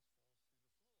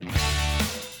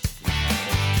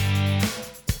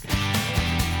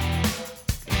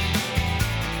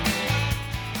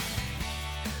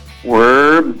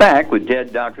 We're back with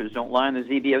Dead Doctors Don't Lie on the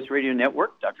ZBS Radio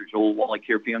Network. Dr. Joel Wallach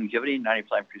here for Youngevity,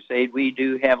 95 Crusade. We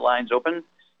do have lines open.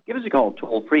 Give us a call,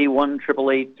 toll-free,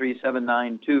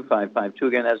 1-888-379-2552.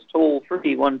 Again, that's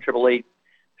toll-free,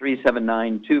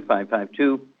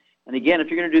 1-888-379-2552. And again, if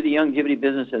you're going to do the Youngevity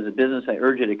business as a business, I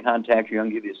urge you to contact your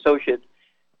Youngevity associate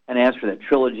and ask for that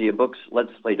trilogy of books, Let's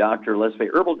Play Doctor, Let's Play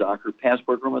Herbal Doctor,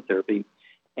 Passport Aromatherapy,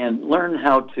 and learn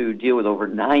how to deal with over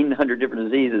 900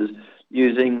 different diseases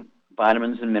using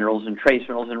vitamins and minerals and trace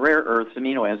minerals and rare earths,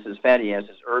 amino acids, fatty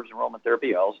acids, herbs, and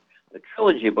aromatherapy oils. The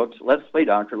trilogy of books, Let's Play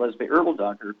Doctor, Let's Play Herbal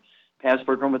Doctor,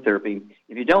 Passport Aromatherapy.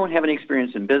 If you don't have any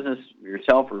experience in business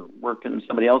yourself or work in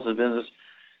somebody else's business,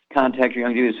 contact your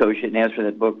Youngevity associate and ask for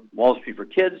that book, Wall Street for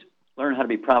Kids. Learn how to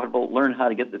be profitable, learn how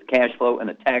to get the cash flow and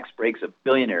the tax breaks of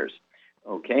billionaires.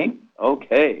 Okay.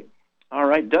 All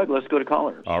right, Doug, let's go to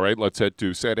callers. All right, let's head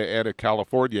to Santa Ana,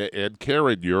 California. And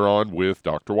Karen, you're on with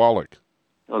Dr. Wallach.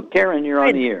 So, Karen, you're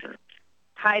on the air.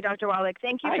 Hi, Dr. Wallach.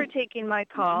 Thank you for taking my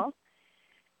call.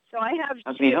 So I have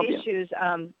two issues.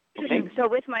 So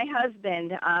with my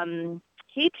husband,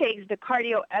 he takes the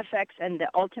Cardio FX and the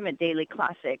Ultimate Daily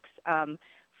Classics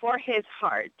for his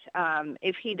heart.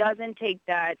 If he doesn't take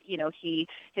that,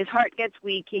 his heart gets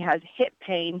weak. He has hip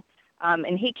pain,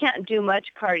 and he can't do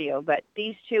much cardio. But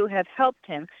these two have helped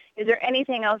him. Is there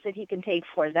anything else that he can take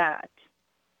for that?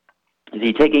 Is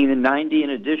he taking the 90 in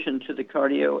addition to the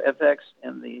Cardio FX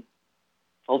and the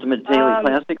Ultimate Daily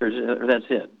Classic, or that's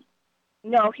it?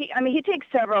 No, he takes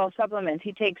several supplements.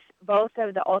 He takes both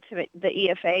of the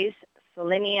EFAs,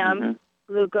 selenium,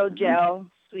 glucogel,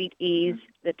 Sweet Ease,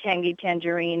 the Tangy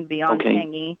Tangerine, Beyond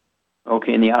Tangy.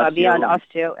 Okay, and the Osteo. Beyond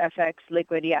Osteo FX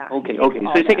liquid, yeah. Okay. So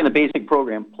he's taking the basic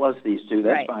program plus these two.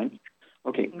 That's fine.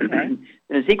 Okay. And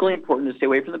it's equally important to stay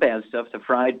away from the bad stuff, the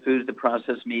fried foods, the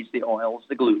processed meats, the oils,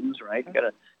 the glutens, right? You've got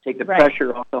to take the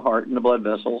pressure off the heart and the blood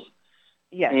vessels.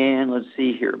 Yes. And let's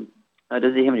see here.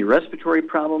 Does he have any respiratory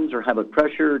problems or high blood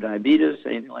pressure, diabetes,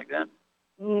 anything like that?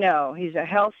 No, he's a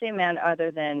healthy man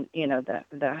other than,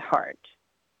 the heart.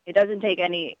 He doesn't take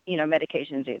any,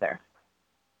 medications either.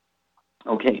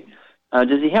 Okay.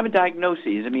 Does he have a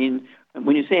diagnosis? I mean,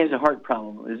 when you say he has a heart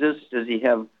problem, does he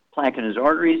have plaque in his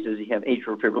arteries? Does he have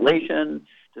atrial fibrillation?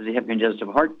 Does he have congestive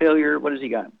heart failure? What has he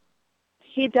got?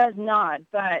 He does not,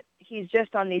 but he's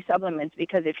just on these supplements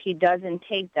because if he doesn't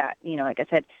take that, like I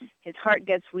said, his heart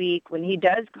gets weak. When he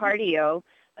does cardio,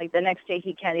 like the next day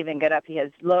he can't even get up. He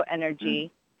has low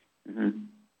energy.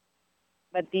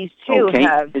 But these two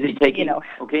have, is he taking,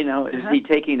 is he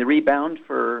taking the Rebound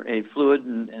for a fluid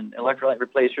and electrolyte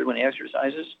replacer when he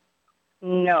exercises?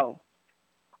 No.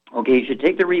 Okay, he should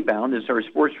take the Rebound. It's our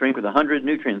sports drink with 100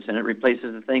 nutrients in it.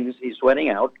 Replaces the things he's sweating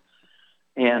out.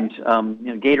 And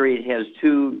Gatorade has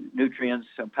 2 nutrients.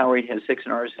 Powerade has 6,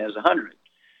 and ours has 100.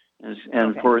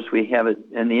 And of course, we have it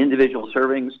in the individual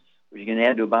servings, which you can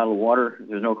add to a bottle of water.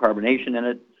 There's no carbonation in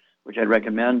it, which I'd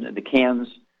recommend. The cans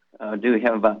do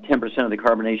have about 10% of the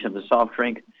carbonation of the soft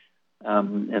drink.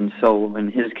 And so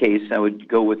in his case, I would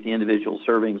go with the individual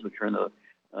servings, which are in the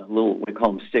little, we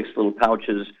call them sticks, little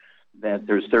pouches, that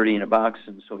there's 30 in a box.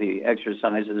 And so if he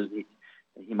exercises,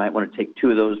 he might want to take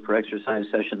 2 of those per exercise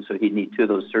session, so he'd need 2 of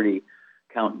those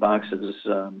 30-count boxes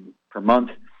per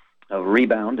month of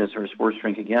Rebound. That's our sports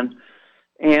drink again.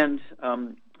 And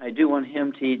I do want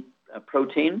him to eat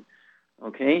protein.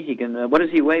 Okay, he can. What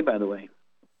does he weigh, by the way?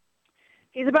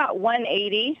 He's about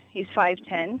 180. He's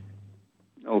 5'10".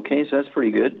 Okay, so that's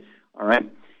pretty good. All right.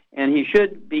 And he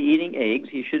should be eating eggs.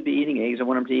 I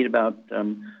want him to eat about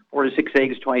 4 to 6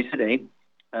 eggs twice a day.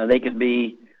 They can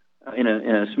be in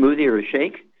a smoothie or a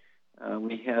shake.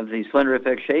 We have the Slender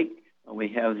FX shake. We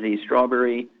have the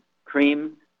strawberry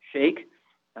cream shake.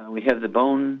 We have the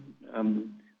bone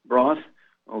broth,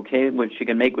 which you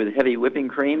can make with heavy whipping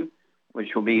cream,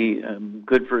 which will be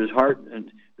good for his heart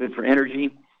and good for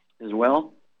energy as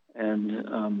well.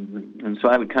 And so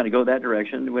I would kind of go that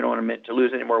direction. We don't want him to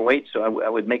lose any more weight, so I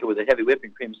would make it with a heavy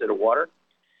whipping cream instead of water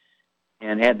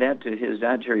and add that to his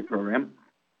dietary program.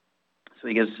 So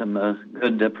he gets some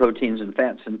good proteins and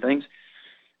fats and things.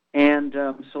 And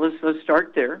so let's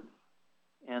start there.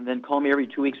 And then call me every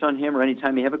 2 weeks on him or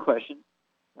anytime you have a question.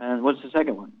 And what's the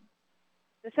second one?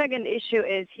 The second issue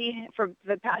is for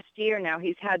the past year now,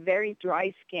 he's had very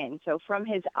dry skin. So from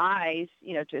his eyes,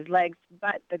 to his legs,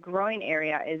 but the groin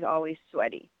area is always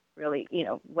sweaty, really,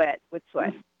 wet with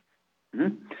sweat.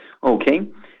 Mm-hmm. Okay.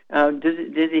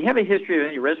 Did he have a history of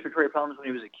any respiratory problems when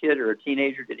he was a kid or a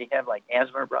teenager? Did he have like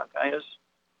asthma or bronchitis?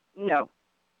 No.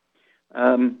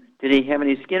 Did he have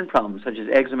any skin problems such as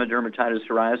eczema, dermatitis,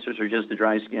 psoriasis, or just the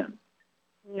dry skin?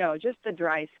 No, just the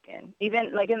dry skin.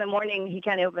 Even like in the morning, he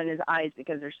can't open his eyes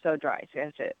because they're so dry. So he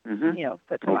has to,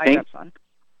 put some eye drops on.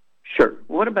 Sure.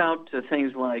 What about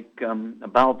things like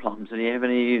bowel problems? Did he have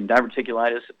any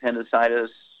diverticulitis, appendicitis,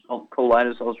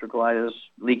 colitis, ulcerative colitis,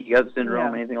 leaky gut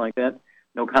syndrome, anything like that?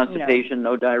 No constipation,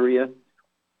 no diarrhea?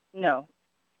 No.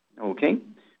 Okay.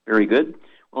 Very good.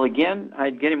 Well, again,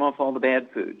 I'd get him off all the bad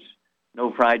foods.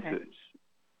 No fried foods.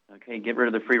 Okay, get rid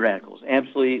of the free radicals.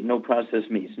 Absolutely no processed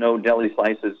meats, no deli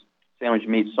slices, sandwich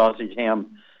meat, sausage,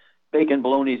 ham, bacon,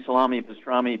 bologna, salami,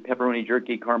 pastrami, pepperoni,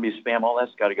 jerky, corned beef, Spam, all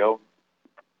that's got to go.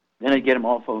 Then I'd get him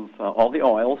off of all the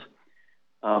oils.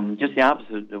 Just the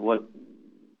opposite of what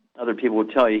other people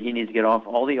would tell you. He needs to get off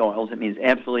all the oils. It means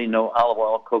absolutely no olive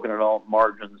oil, coconut oil,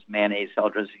 margarines, mayonnaise,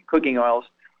 salad dressing, cooking oils.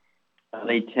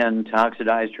 They tend to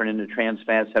oxidize, turn into trans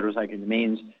fats, heterocyclic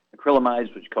amines,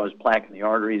 acrylamides, which cause plaque in the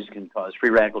arteries, can cause free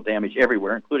radical damage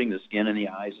everywhere, including the skin and the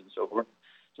eyes and so forth.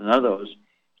 So none of those.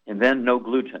 And then no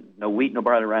gluten, no wheat, no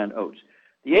barley, rye, and oats.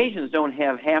 The Asians don't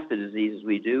have half the diseases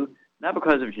we do, not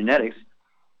because of genetics,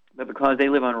 but because they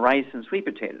live on rice and sweet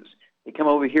potatoes. They come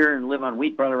over here and live on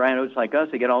wheat, barley, rye, and oats like us.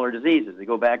 They get all their diseases. They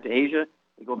go back to Asia.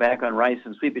 They go back on rice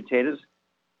and sweet potatoes.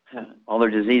 All their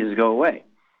diseases go away.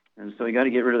 And so you got to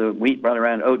get rid of the wheat, barley,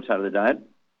 rye, and oats out of the diet.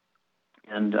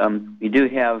 And we do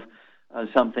have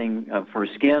something for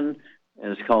skin.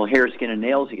 It's called hair, skin, and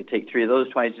nails. You can take 3 of those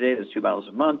twice a day. That's 2 bottles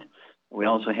a month. We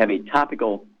also have a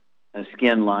topical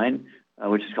skin line,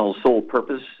 which is called Soul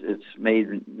Purpose. It's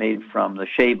made from the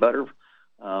shea butter.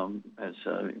 It's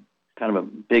kind of a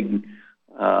big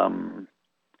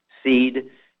seed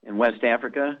in West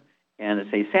Africa, and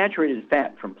it's a saturated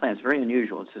fat from plants. Very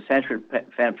unusual. It's a saturated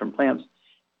fat from plants,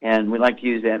 and we like to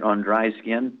use that on dry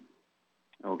skin.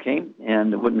 Okay,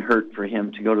 and it wouldn't hurt for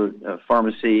him to go to a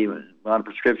pharmacy without a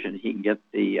prescription. He can get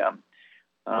the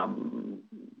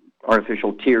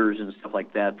artificial tears and stuff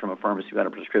like that from a pharmacy without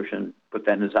a prescription. Put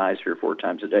that in his eyes 3 or 4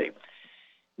 times a day.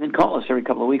 And then call us every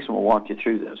couple of weeks, and we'll walk you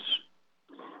through this.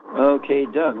 Okay,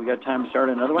 Doug, we got time to start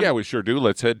another one? Yeah, we sure do.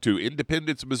 Let's head to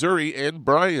Independence, Missouri. And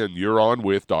Brian, you're on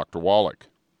with Dr. Wallach.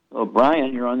 Oh,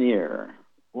 Brian, you're on the air.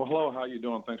 Well, hello. How you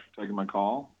doing? Thanks for taking my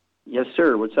call. Yes,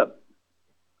 sir. What's up?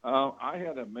 I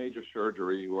had a major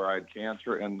surgery where I had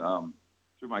cancer, and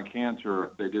through my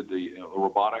cancer, they did the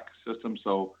robotic system,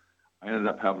 so I ended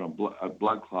up having a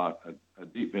blood clot, a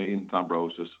deep vein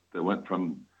thrombosis that went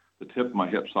from the tip of my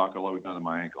hip socket all the way down to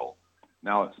my ankle.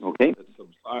 Now it's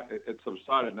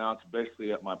subsided. Now it's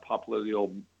basically at my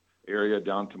popliteal area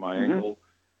down to my ankle,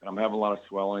 and I'm having a lot of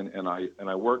swelling. And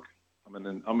I work. I'm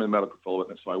in medical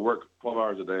field, so I work 12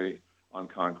 hours a day on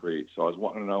concrete. So I was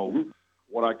wanting to know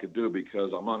what I could do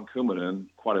because I'm on Coumadin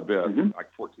quite a bit,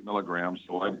 like 14 milligrams.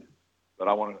 But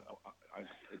I want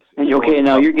to. Okay,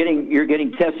 now you're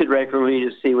getting tested regularly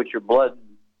to see what your blood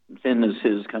thinness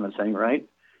is, kind of thing, right?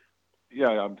 Yeah,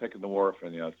 I'm taking the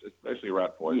warfarin. Yes, it's basically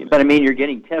rat poison. But I mean, you're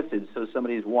getting tested, so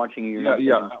somebody's watching you.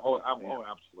 Yeah. Oh,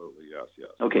 absolutely. Yes.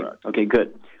 Okay. Correct. Okay.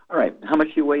 Good. All right. How much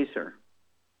do you weigh, sir?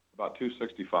 About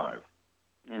 265.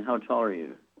 And how tall are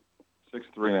you?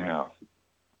 6'3.5".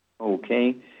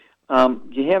 Okay.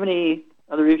 Do you have any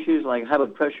other issues like high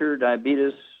blood pressure,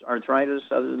 diabetes, arthritis,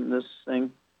 other than this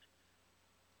thing?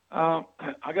 I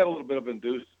got a little bit of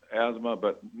induced asthma,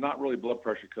 but not really blood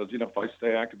pressure because, if I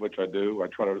stay active, which I do, I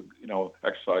try to,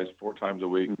 exercise 4 times a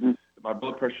week. My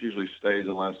blood pressure usually stays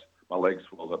unless my leg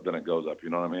swells up, then it goes up, you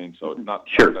know what I mean? So it's not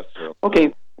necessarily.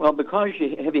 Okay. Well, because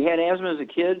have you had asthma as a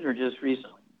kid or just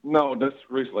recently? No, just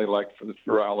recently, like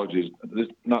for allergies. This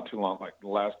not too long, like the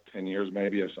last 10 years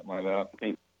maybe or something like that.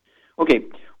 Okay.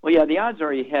 Well, yeah, the odds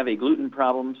are you have a gluten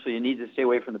problem, so you need to stay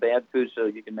away from the bad foods so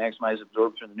you can maximize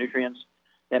absorption of the nutrients.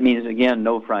 That means, again,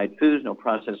 no fried foods, no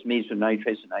processed meats with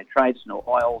nitrates and nitrites, no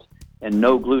oils, and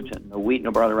no gluten, no wheat,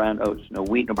 no barley, rye, and oats, no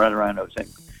wheat, no barley, rye, and oats.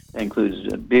 That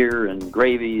includes beer and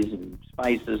gravies and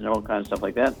spices and all kinds of stuff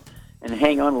like that. And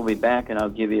hang on, we'll be back, and I'll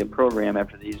give you a program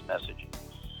after these messages.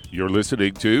 You're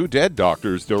listening to Dead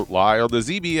Doctors Don't Lie on the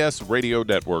ZBS Radio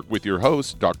Network with your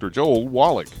host, Dr. Joel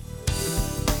Wallach.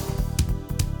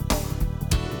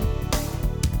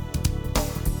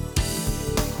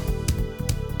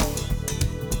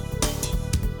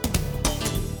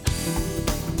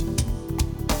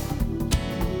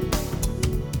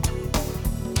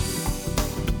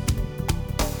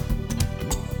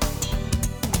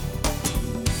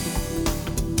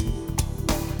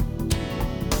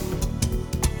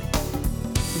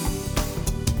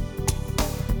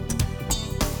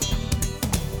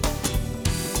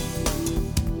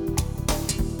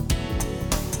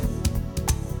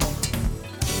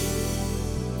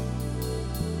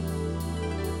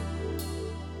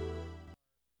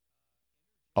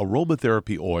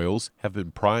 Aromatherapy oils have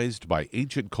been prized by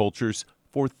ancient cultures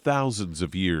for thousands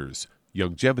of years.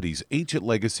 Youngevity's ancient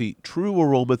legacy, True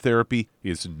Aromatherapy,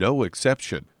 is no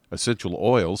exception. Essential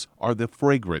oils are the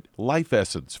fragrant life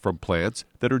essence from plants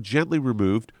that are gently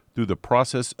removed through the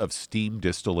process of steam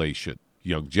distillation.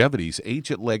 Youngevity's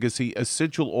ancient legacy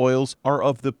essential oils are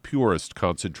of the purest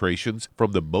concentrations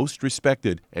from the most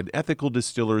respected and ethical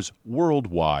distillers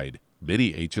worldwide.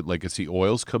 Many ancient legacy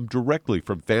oils come directly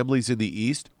from families in the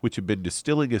East which have been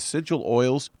distilling essential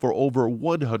oils for over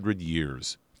 100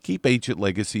 years. Keep Ancient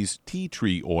Legacy's tea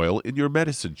tree oil in your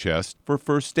medicine chest for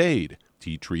first aid.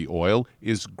 Tea tree oil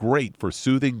is great for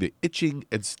soothing the itching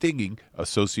and stinging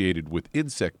associated with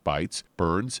insect bites,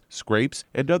 burns, scrapes,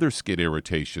 and other skin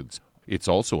irritations. It's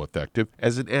also effective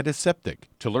as an antiseptic.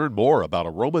 To learn more about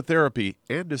aromatherapy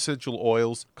and essential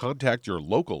oils, contact your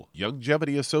local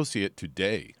Youngevity associate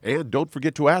today. And don't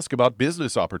forget to ask about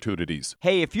business opportunities.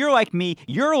 Hey, if you're like me,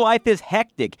 your life is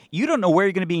hectic. You don't know where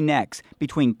you're going to be next.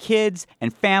 Between kids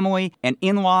and family and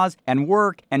in-laws and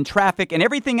work and traffic and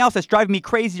everything else that's driving me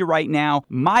crazy right now,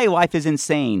 my life is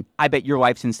insane. I bet your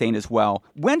life's insane as well.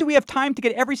 When do we have time to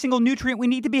get every single nutrient we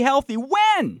need to be healthy?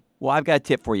 When? Well, I've got a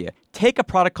tip for you. Take a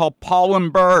product called Pollen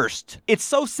Burst. It's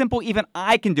so simple, even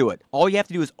I can do it. All you have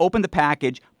to do is open the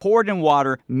package, pour it in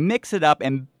water, mix it up,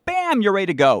 and bam, you're ready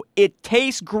to go. It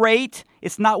tastes great.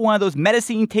 It's not one of those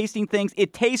medicine tasting things.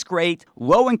 It tastes great,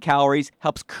 low in calories,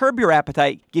 helps curb your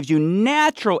appetite, gives you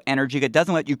natural energy that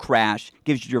doesn't let you crash,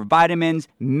 gives you your vitamins,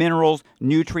 minerals,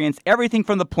 nutrients, everything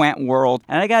from the plant world.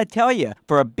 And I gotta tell you,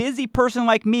 for a busy person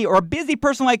like me or a busy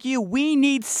person like you, we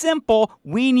need simple,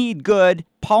 we need good.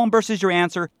 Pollen Burst is your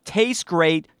answer. Tastes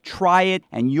great. Try it,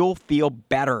 and you'll feel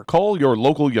better. Call your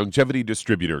local Youngevity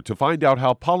distributor to find out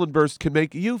how Pollen Burst can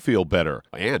make you feel better.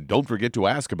 And don't forget to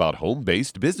ask about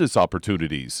home-based business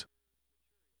opportunities.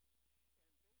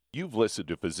 You've listened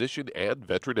to physician and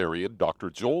veterinarian Dr.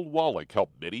 Joel Wallach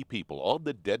help many people on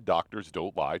the Dead Doctors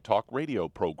Don't Lie talk radio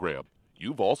program.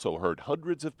 You've also heard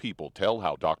hundreds of people tell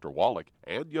how Dr. Wallach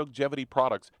and Youngevity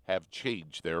products have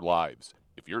changed their lives.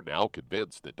 If you're now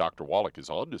convinced that Dr. Wallach is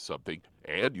onto something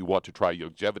and you want to try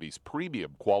Youngevity's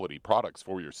premium quality products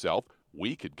for yourself,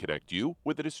 we can connect you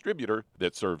with a distributor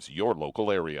that serves your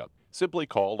local area. Simply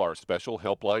call our special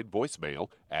helpline voicemail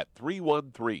at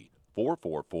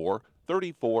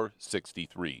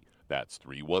 313-444-3463. That's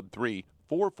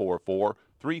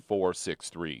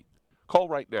 313-444-3463. Call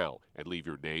right now and leave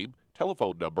your name,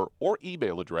 telephone number, or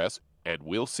email address, and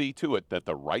we'll see to it that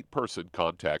the right person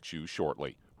contacts you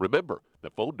shortly. Remember, the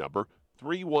phone number,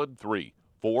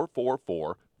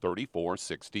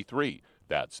 313-444-3463.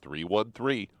 That's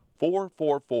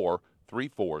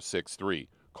 313-444-3463.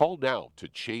 Call now to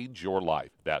change your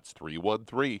life. That's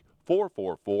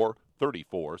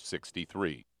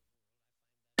 313-444-3463.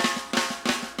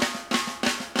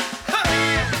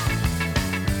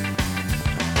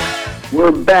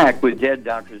 We're back with Dead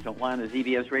Doctors Don't Lie on the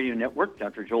ZBS Radio Network.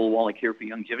 Dr. Joel Wallach here for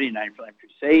Youngevity, 9 for Life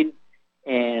Crusade.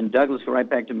 And Doug, let's go right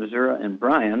back to Missouri and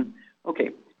Brian.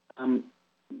 Okay,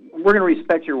 we're going to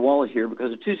respect your wallet here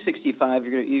because at 265,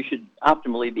 you should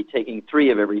optimally be taking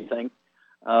 3 of everything.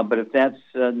 But if that's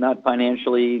not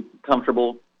financially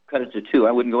comfortable, cut it to 2.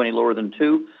 I wouldn't go any lower than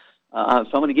 2. So I'm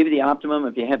going to give you the optimum.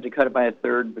 If you have to cut it by a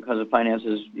third because of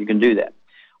finances, you can do that.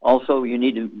 Also, you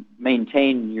need to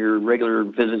maintain your regular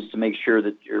visits to make sure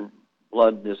that your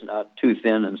blood is not too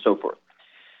thin and so forth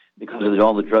because of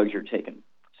all the drugs you're taking.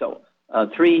 So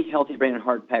 3 healthy brain and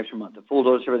heart packs per month, a full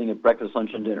dose of everything at breakfast,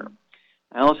 lunch, and dinner.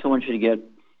 I also want you to get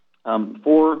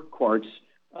 4 quarts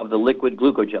of the liquid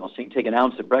glucogel. So you can take an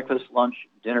ounce at breakfast, lunch,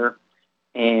 dinner,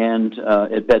 and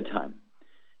at bedtime.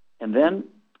 And then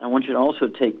I want you to also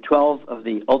take 12 of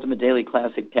the Ultimate Daily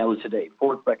Classic tablets a day,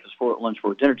 4 at breakfast, 4 at lunch,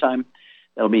 4 at dinner time.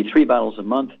 That'll be 3 bottles a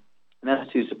month, and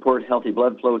that's to support healthy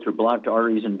blood flow through blocked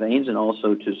arteries and veins and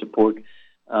also to support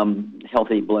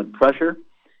healthy blood pressure.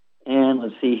 And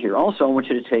let's see here. Also, I want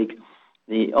you to take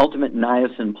the Ultimate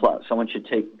Niacin Plus. I want you to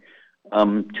take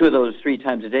 2 of those 3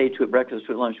 times a day, 2 at breakfast,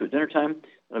 2 at lunch, 2 at dinner time.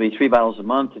 That'll be 3 bottles a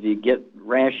month. If you get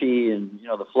rashy and,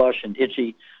 the flush and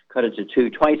itchy, cut it to 2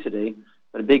 twice a day.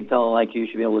 But a big fellow like you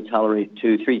should be able to tolerate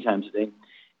 2, 3 times a day.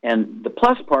 And the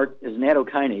plus part is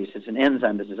nattokinase. It's an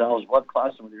enzyme that dissolves blood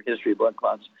clots, and with your history of blood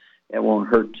clots, it won't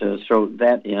hurt to throw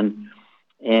that in.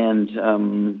 And,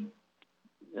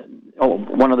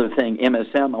 one other thing,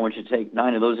 MSM, I want you to take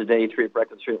 9 of those a day, 3 at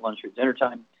breakfast, 3 at lunch, 3 at dinner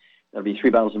time. That'll be 3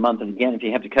 bottles a month. And again, if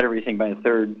you have to cut everything by a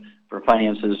third for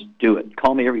finances, do it.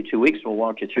 Call me every 2 weeks. We'll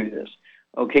walk you through this.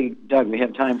 Okay, Doug, we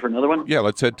have time for another one? Yeah,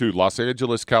 let's head to Los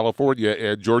Angeles, California.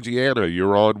 And Georgiana,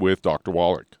 you're on with Dr.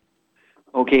 Wallach.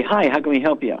 Okay, hi. How can we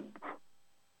help you?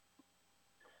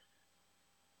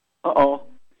 Uh-oh.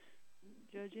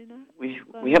 Georgina? We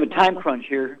have a time crunch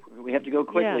here. We have to go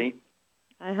quickly.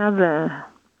 Yeah.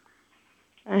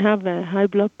 I have a high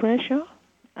blood pressure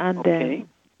and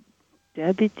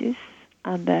diabetes,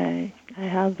 and I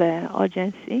have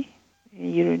urgency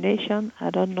in urination. I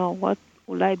don't know what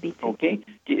will I be taking. Okay.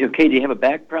 Do you have a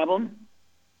back problem?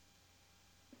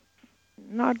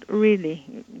 Not really.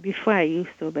 Before I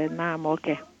used to, but now I'm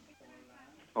okay.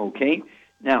 Okay.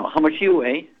 Now, how much do you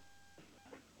weigh?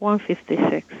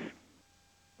 156.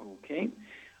 Okay.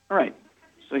 All right.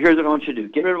 So here's what I want you to do.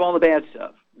 Get rid of all the bad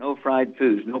stuff. No fried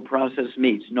foods, no processed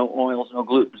meats, no oils, no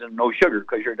glutens, and no sugar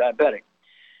because you're diabetic.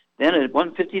 Then at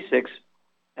 156,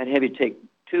 I'd have you take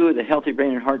 2 of the Healthy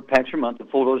Brain and Heart packs per month, a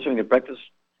full dose of at breakfast,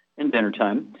 in dinner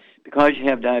time. Because you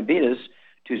have diabetes,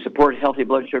 to support healthy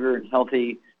blood sugar and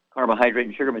healthy carbohydrate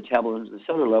and sugar metabolism at the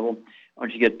cellular level, I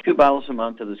want you to get 2 bottles a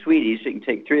month of the Sweeties. So you can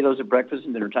take 3 of those at breakfast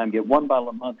and dinner time. Get 1 bottle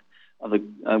a month of the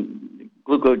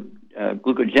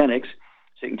glucogenics.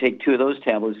 So you can take 2 of those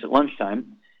tablets at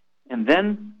lunchtime. And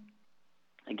then,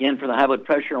 again, for the high blood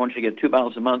pressure, I want you to get 2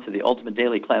 bottles a month of the Ultimate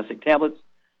Daily Classic tablets.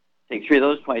 Take 3 of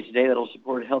those twice a day. That'll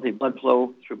support healthy blood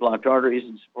flow through blocked arteries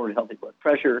and support healthy blood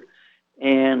pressure.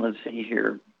 And let's see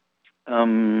here.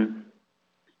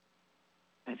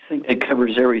 I think that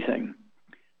covers everything.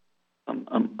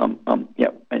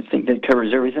 Yeah, I think that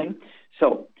covers everything.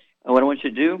 So what I want you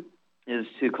to do is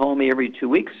to call me every 2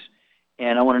 weeks,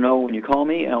 and I want to know when you call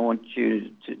me, I want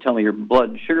you to tell me your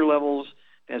blood sugar levels,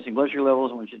 fasting blood sugar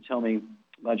levels. I want you to tell me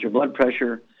about your blood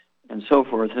pressure and so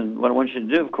forth. And what I want you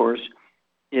to do, of course,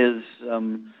 is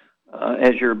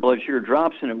as your blood sugar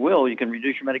drops, and it will, you can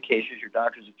reduce your medications. Your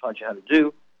doctors have taught you how to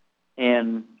do.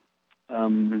 And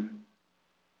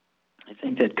I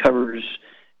think that covers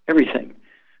everything.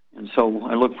 And so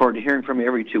I look forward to hearing from you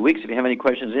every 2 weeks. If you have any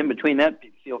questions in between that,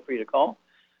 feel free to call.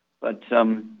 But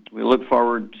we look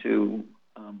forward to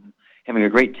having a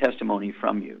great testimony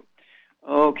from you.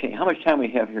 Okay, how much time we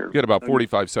have here? Get about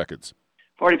 45 seconds.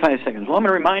 45 seconds. Well, I'm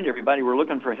going to remind everybody we're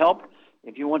looking for help.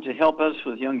 If you want to help us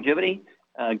with longevity,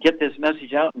 get this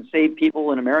message out and save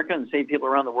people in America and save people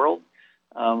around the world.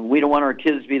 We don't want our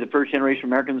kids to be the first generation of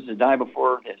Americans to die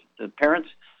before the parents.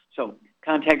 So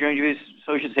contact your longevity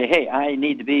associate. Say, hey, I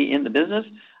need to be in the business.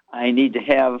 I need to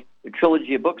have the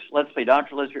trilogy of books, Let's Play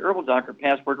Doctor, Let's Be Herbal Doctor,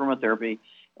 Passport Aromatherapy,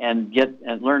 and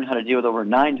learn how to deal with over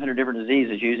 900 different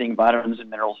diseases using vitamins and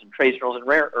minerals and trace minerals and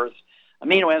rare earths,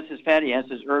 amino acids, fatty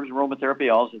acids, herbs, and aromatherapy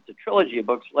oils. It's a trilogy of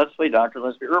books, Let's Play Doctor,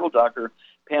 Let's Be Herbal Doctor,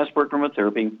 Passport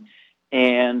Aromatherapy.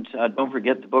 And don't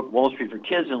forget the book Wall Street for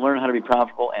Kids, and learn how to be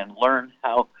profitable and learn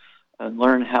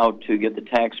how to get the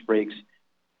tax breaks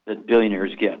that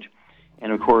billionaires get.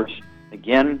 And, of course,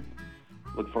 again,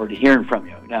 look forward to hearing from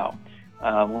you. Now,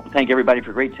 we'll thank everybody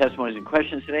for great testimonies and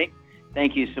questions today.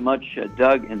 Thank you so much,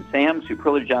 Doug and Sam.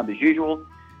 Superlative job as usual.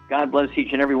 God bless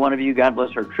each and every one of you. God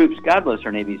bless our troops. God bless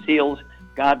our Navy SEALs.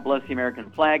 God bless the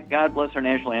American flag. God bless our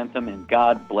national anthem. And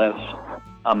God bless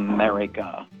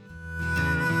America.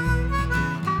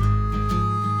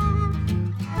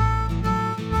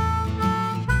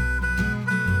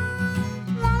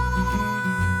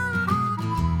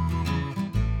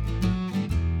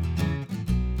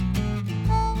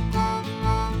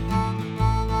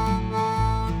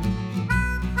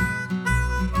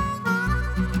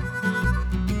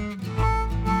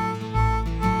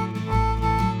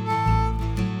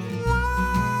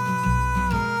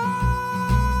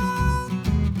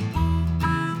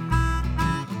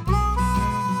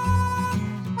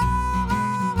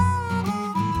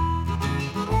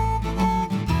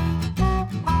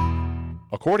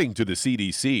 According to the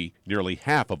CDC, nearly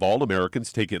half of all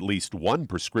Americans take at least one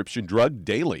prescription drug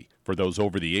daily. For those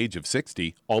over the age of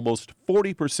 60, almost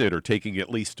 40% are taking at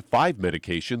least 5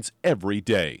 medications every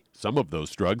day, some of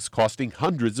those drugs costing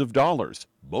hundreds of dollars.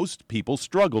 Most people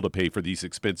struggle to pay for these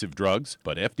expensive drugs,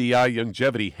 but FDI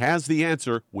Longevity has the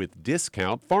answer with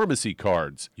discount pharmacy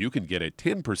cards. You can get a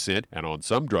 10% and on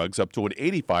some drugs up to an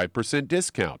 85%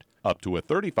 discount, up to a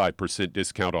 35%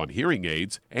 discount on hearing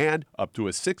aids, and up to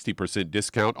a 60%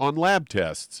 discount on lab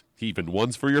tests, even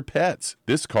ones for your pets.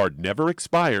 This card never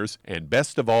expires, and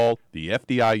best of all, the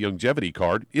FDI Longevity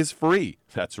card is free.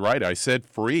 That's right, I said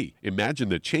free. Imagine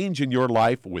the change in your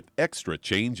life with extra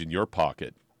change in your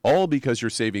pocket. All because you're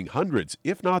saving hundreds,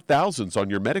 if not thousands, on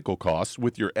your medical costs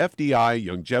with your FDI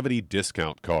Longevity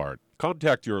discount card.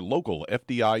 Contact your local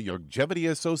FDI Longevity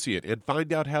associate and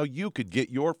find out how you could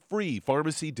get your free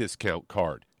pharmacy discount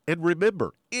card. And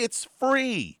remember, it's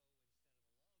free!